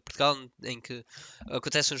parecido a Portugal, em que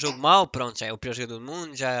acontece um jogo mau, pronto, já é o pior jogador do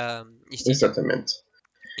mundo, já exatamente.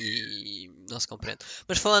 E não se compreende.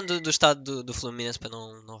 Mas falando do estado do Fluminense, para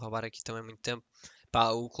não roubar aqui também muito tempo,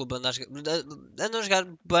 o clube anda a jogar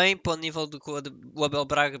bem para o nível do o Abel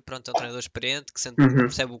Braga, pronto, é um treinador experiente que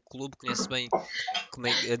percebe o clube, conhece bem como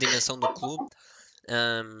é a dimensão do clube.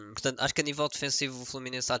 Portanto, acho que a nível defensivo o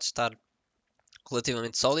Fluminense há de estar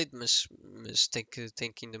relativamente sólido, mas tem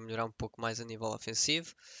que ainda melhorar um pouco mais a nível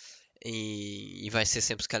ofensivo. E vai ser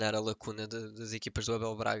sempre, se calhar, a lacuna das equipas do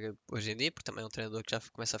Abel Braga hoje em dia, porque também é um treinador que já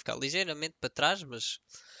começa a ficar ligeiramente para trás, mas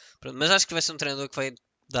acho que vai ser um treinador que vai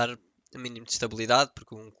dar o mínimo de estabilidade,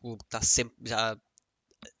 porque um clube que está sempre, já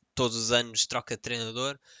todos os anos, troca de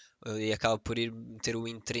treinador e acaba por ir meter o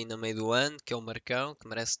interino a meio do ano, que é o Marcão, que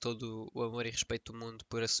merece todo o amor e respeito do mundo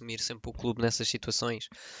por assumir sempre o clube nessas situações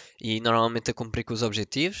e normalmente a cumprir com os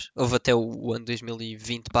objetivos. Houve até o ano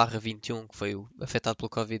 2020/21, que foi afetado pelo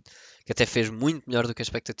Covid, que até fez muito melhor do que as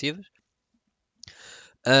expectativas.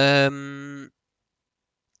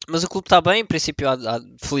 Mas o clube está bem, em princípio,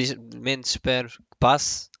 felizmente espero que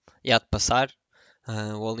passe e há de passar.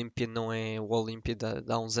 O Olímpia não é o Olímpia de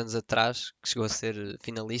há uns anos atrás, que chegou a ser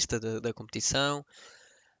finalista da competição.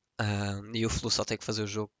 E o Flu só tem que fazer o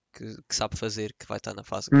jogo que sabe fazer, que vai estar na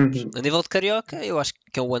fase de grupos. A nível de Carioca, eu acho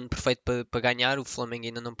que é o ano perfeito para ganhar. O Flamengo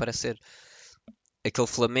ainda não parece ser aquele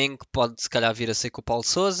Flamengo que pode se calhar vir a ser com o Paulo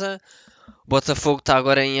Sousa. O Botafogo está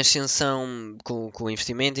agora em ascensão com o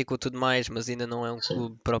investimento e com tudo mais, mas ainda não é um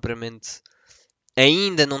clube propriamente...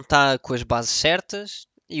 Ainda não está com as bases certas.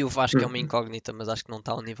 E o Vasco é uma incógnita, mas acho que não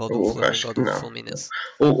está ao nível do Flamengo ou do Fluminense.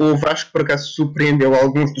 O Vasco, por acaso, surpreendeu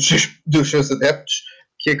alguns dos seus adeptos,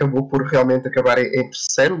 que acabou por realmente acabar em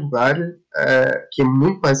terceiro lugar, que é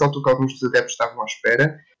muito mais alto do que alguns dos adeptos estavam à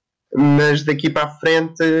espera. Mas daqui para a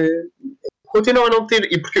frente continua a não ter,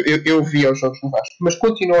 e porque eu vi os jogos do Vasco, mas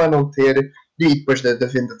continua a não ter, e depois da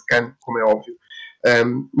venda de Cano, como é óbvio,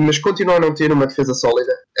 mas continua a não ter uma defesa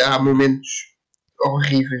sólida. Há momentos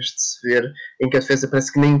horríveis de se ver, em que a defesa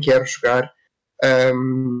parece que nem quer jogar.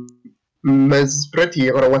 Mas pronto, e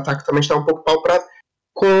agora o ataque também está um pouco pauperado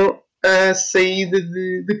com a saída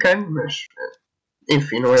de Cano, mas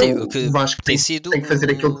enfim, não é sim, o Vasco tem que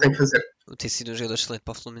fazer aquilo que tem que fazer. Tem sido um jogador excelente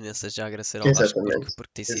para o Fluminense, já agradecer ao Vasco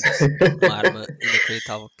porque tem sido uma arma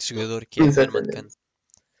inacreditável. Que jogador que é o Herman Cano.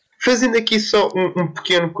 Fazendo aqui só um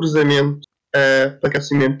pequeno cruzamento para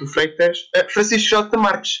aquecimento do Freitas, Francisco J.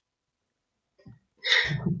 Marques.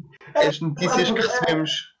 As notícias que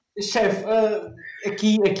recebemos. Chefe,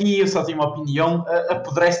 aqui eu só tenho uma opinião,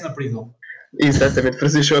 apodrece na prisão. Exatamente,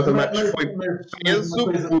 Francisco J. Marques foi preso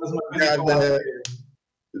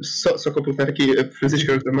só completar aqui,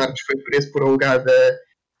 Francisco J. Marques foi preso por alegada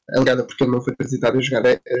porque ele não foi transitado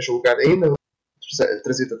a julgar ainda,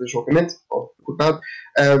 transitado a julgamento, ou declarado,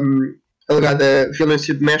 alegada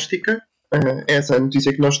violência doméstica, essa é a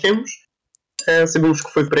notícia que nós temos. Sabemos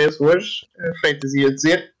que foi preso hoje. Freitas ia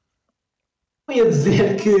dizer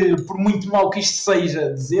que, por muito mal que isto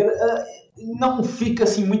seja dizer, não fica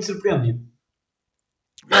assim muito surpreendido.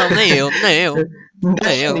 Não, nem eu.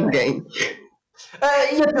 Ninguém.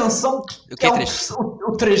 E atenção, que é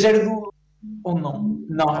o 3-0 do... Ou não?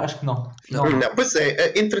 Não, acho que não. Não, pois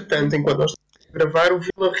é, entretanto, enquanto nós estamos a gravar, o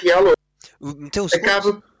Vila Real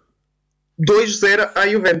acaba 2-0 à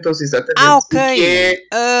Juventus, exatamente. Ok.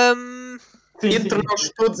 Que é entre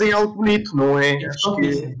nós todos em algo bonito, não é? Acho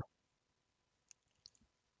que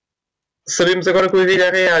sabemos agora que o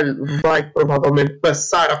Vila Real vai provavelmente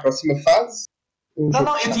passar à próxima fase.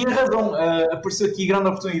 Não, eu tinha razão. Apareceu aqui grande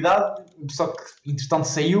oportunidade, só que entretanto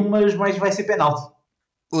saiu, mas vai ser penalti.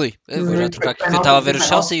 Ui, eu vou já trocar aqui, porque eu estava a ver o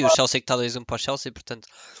Chelsea e o Chelsea que está 2-1 para o Chelsea, portanto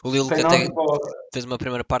o Lille que até fez uma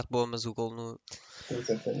primeira parte boa, mas o gol no...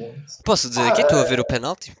 Exatamente. Posso dizer aqui, estou a ver o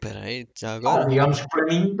penalti, espera aí, já agora. Digamos que para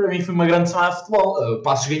mim foi uma grande semana de futebol. O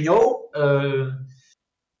Passos ganhou,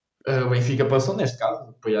 o Benfica passou neste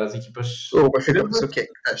caso, apoiar as equipas. O Benfica passou, que é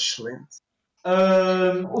excelente.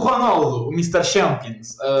 O Ronaldo, o Mr.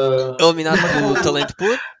 Champions, eliminado pelo talento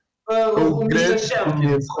puro. O Mr.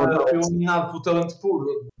 Champions foi eliminado pelo talento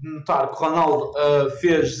puro. Notar que o Ronaldo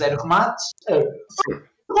fez 0 remates.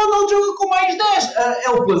 O Ronaldo joga com mais 10. É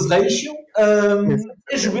o PlayStation.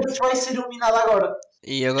 A Juventus vai ser eliminada agora.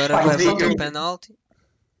 E agora vai voltar o penalti.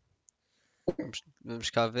 Vamos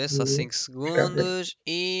cá ver, só 5 segundos.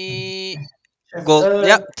 E. Gol.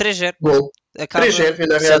 3-0. Gol. 3-0,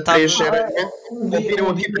 Vila Real 3-0. Ouviram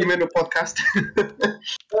aqui primeiro no podcast.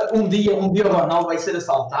 Um dia o Ronaldo vai ser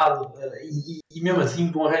assaltado e mesmo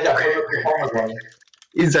assim vão arranjar forma para culpar o Maguire.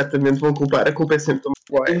 Exatamente, vão culpar. A culpa é sempre do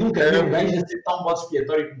Maguire. Eu nunca vi um gajo a ser tão bode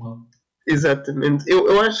expiatório como ele. Exatamente.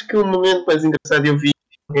 Eu acho que o momento mais engraçado, eu vi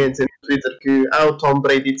alguém a dizer no Twitter que o Tom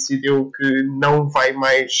Brady decidiu que não vai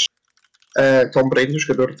mais. Tom Brady, o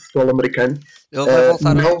jogador de futebol americano. Ele vai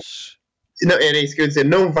voltar não, era isso que eu ia dizer,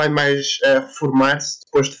 não vai mais reformar-se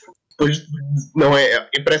depois de, não é,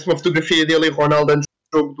 parece uma fotografia dele e Ronaldo antes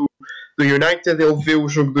do jogo do United. Ele vê o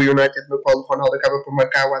jogo do United no qual o Ronaldo acaba por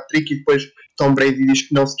marcar o hat-trick e depois Tom Brady diz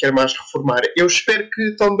que não se quer mais reformar. Eu espero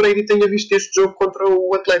que Tom Brady tenha visto este jogo contra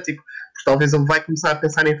o Atlético, porque talvez ele vai começar a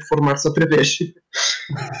pensar em reformar-se outra vez.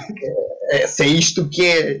 Se é isto que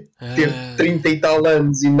é ter 30 e tal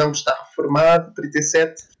anos e não estar reformado,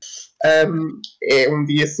 37, é um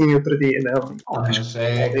dia sim, outro dia não. Mas acho que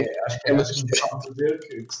é interessante ver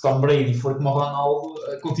que se Tom Brady for como o Ronaldo,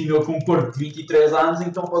 continua com um corpo de 23 anos,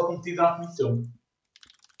 então pode competir durante muito tempo.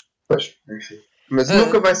 Pois, enfim. Mas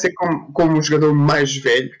nunca vai ser como o jogador mais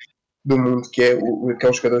velho do mundo, que é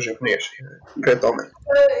o jogador japonês, grande homem.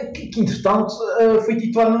 Que entretanto foi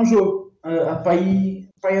titular num jogo para aí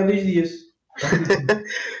há 2 dias.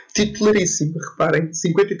 Titularíssimo, reparem,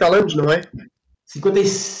 50 e tal anos, não é?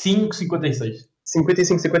 55, 56.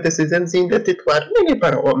 55, 56 anos e ainda é titular. Ninguém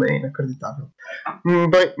para o homem, é inacreditável.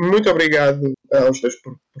 Bem, muito obrigado aos dois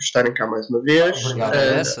por estarem cá mais uma vez. Obrigado.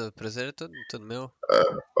 O prazer é todo meu.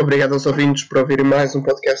 Obrigado aos ouvintes por ouvirem mais um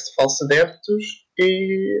podcast de Falsos Adeptos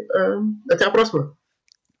e até à próxima.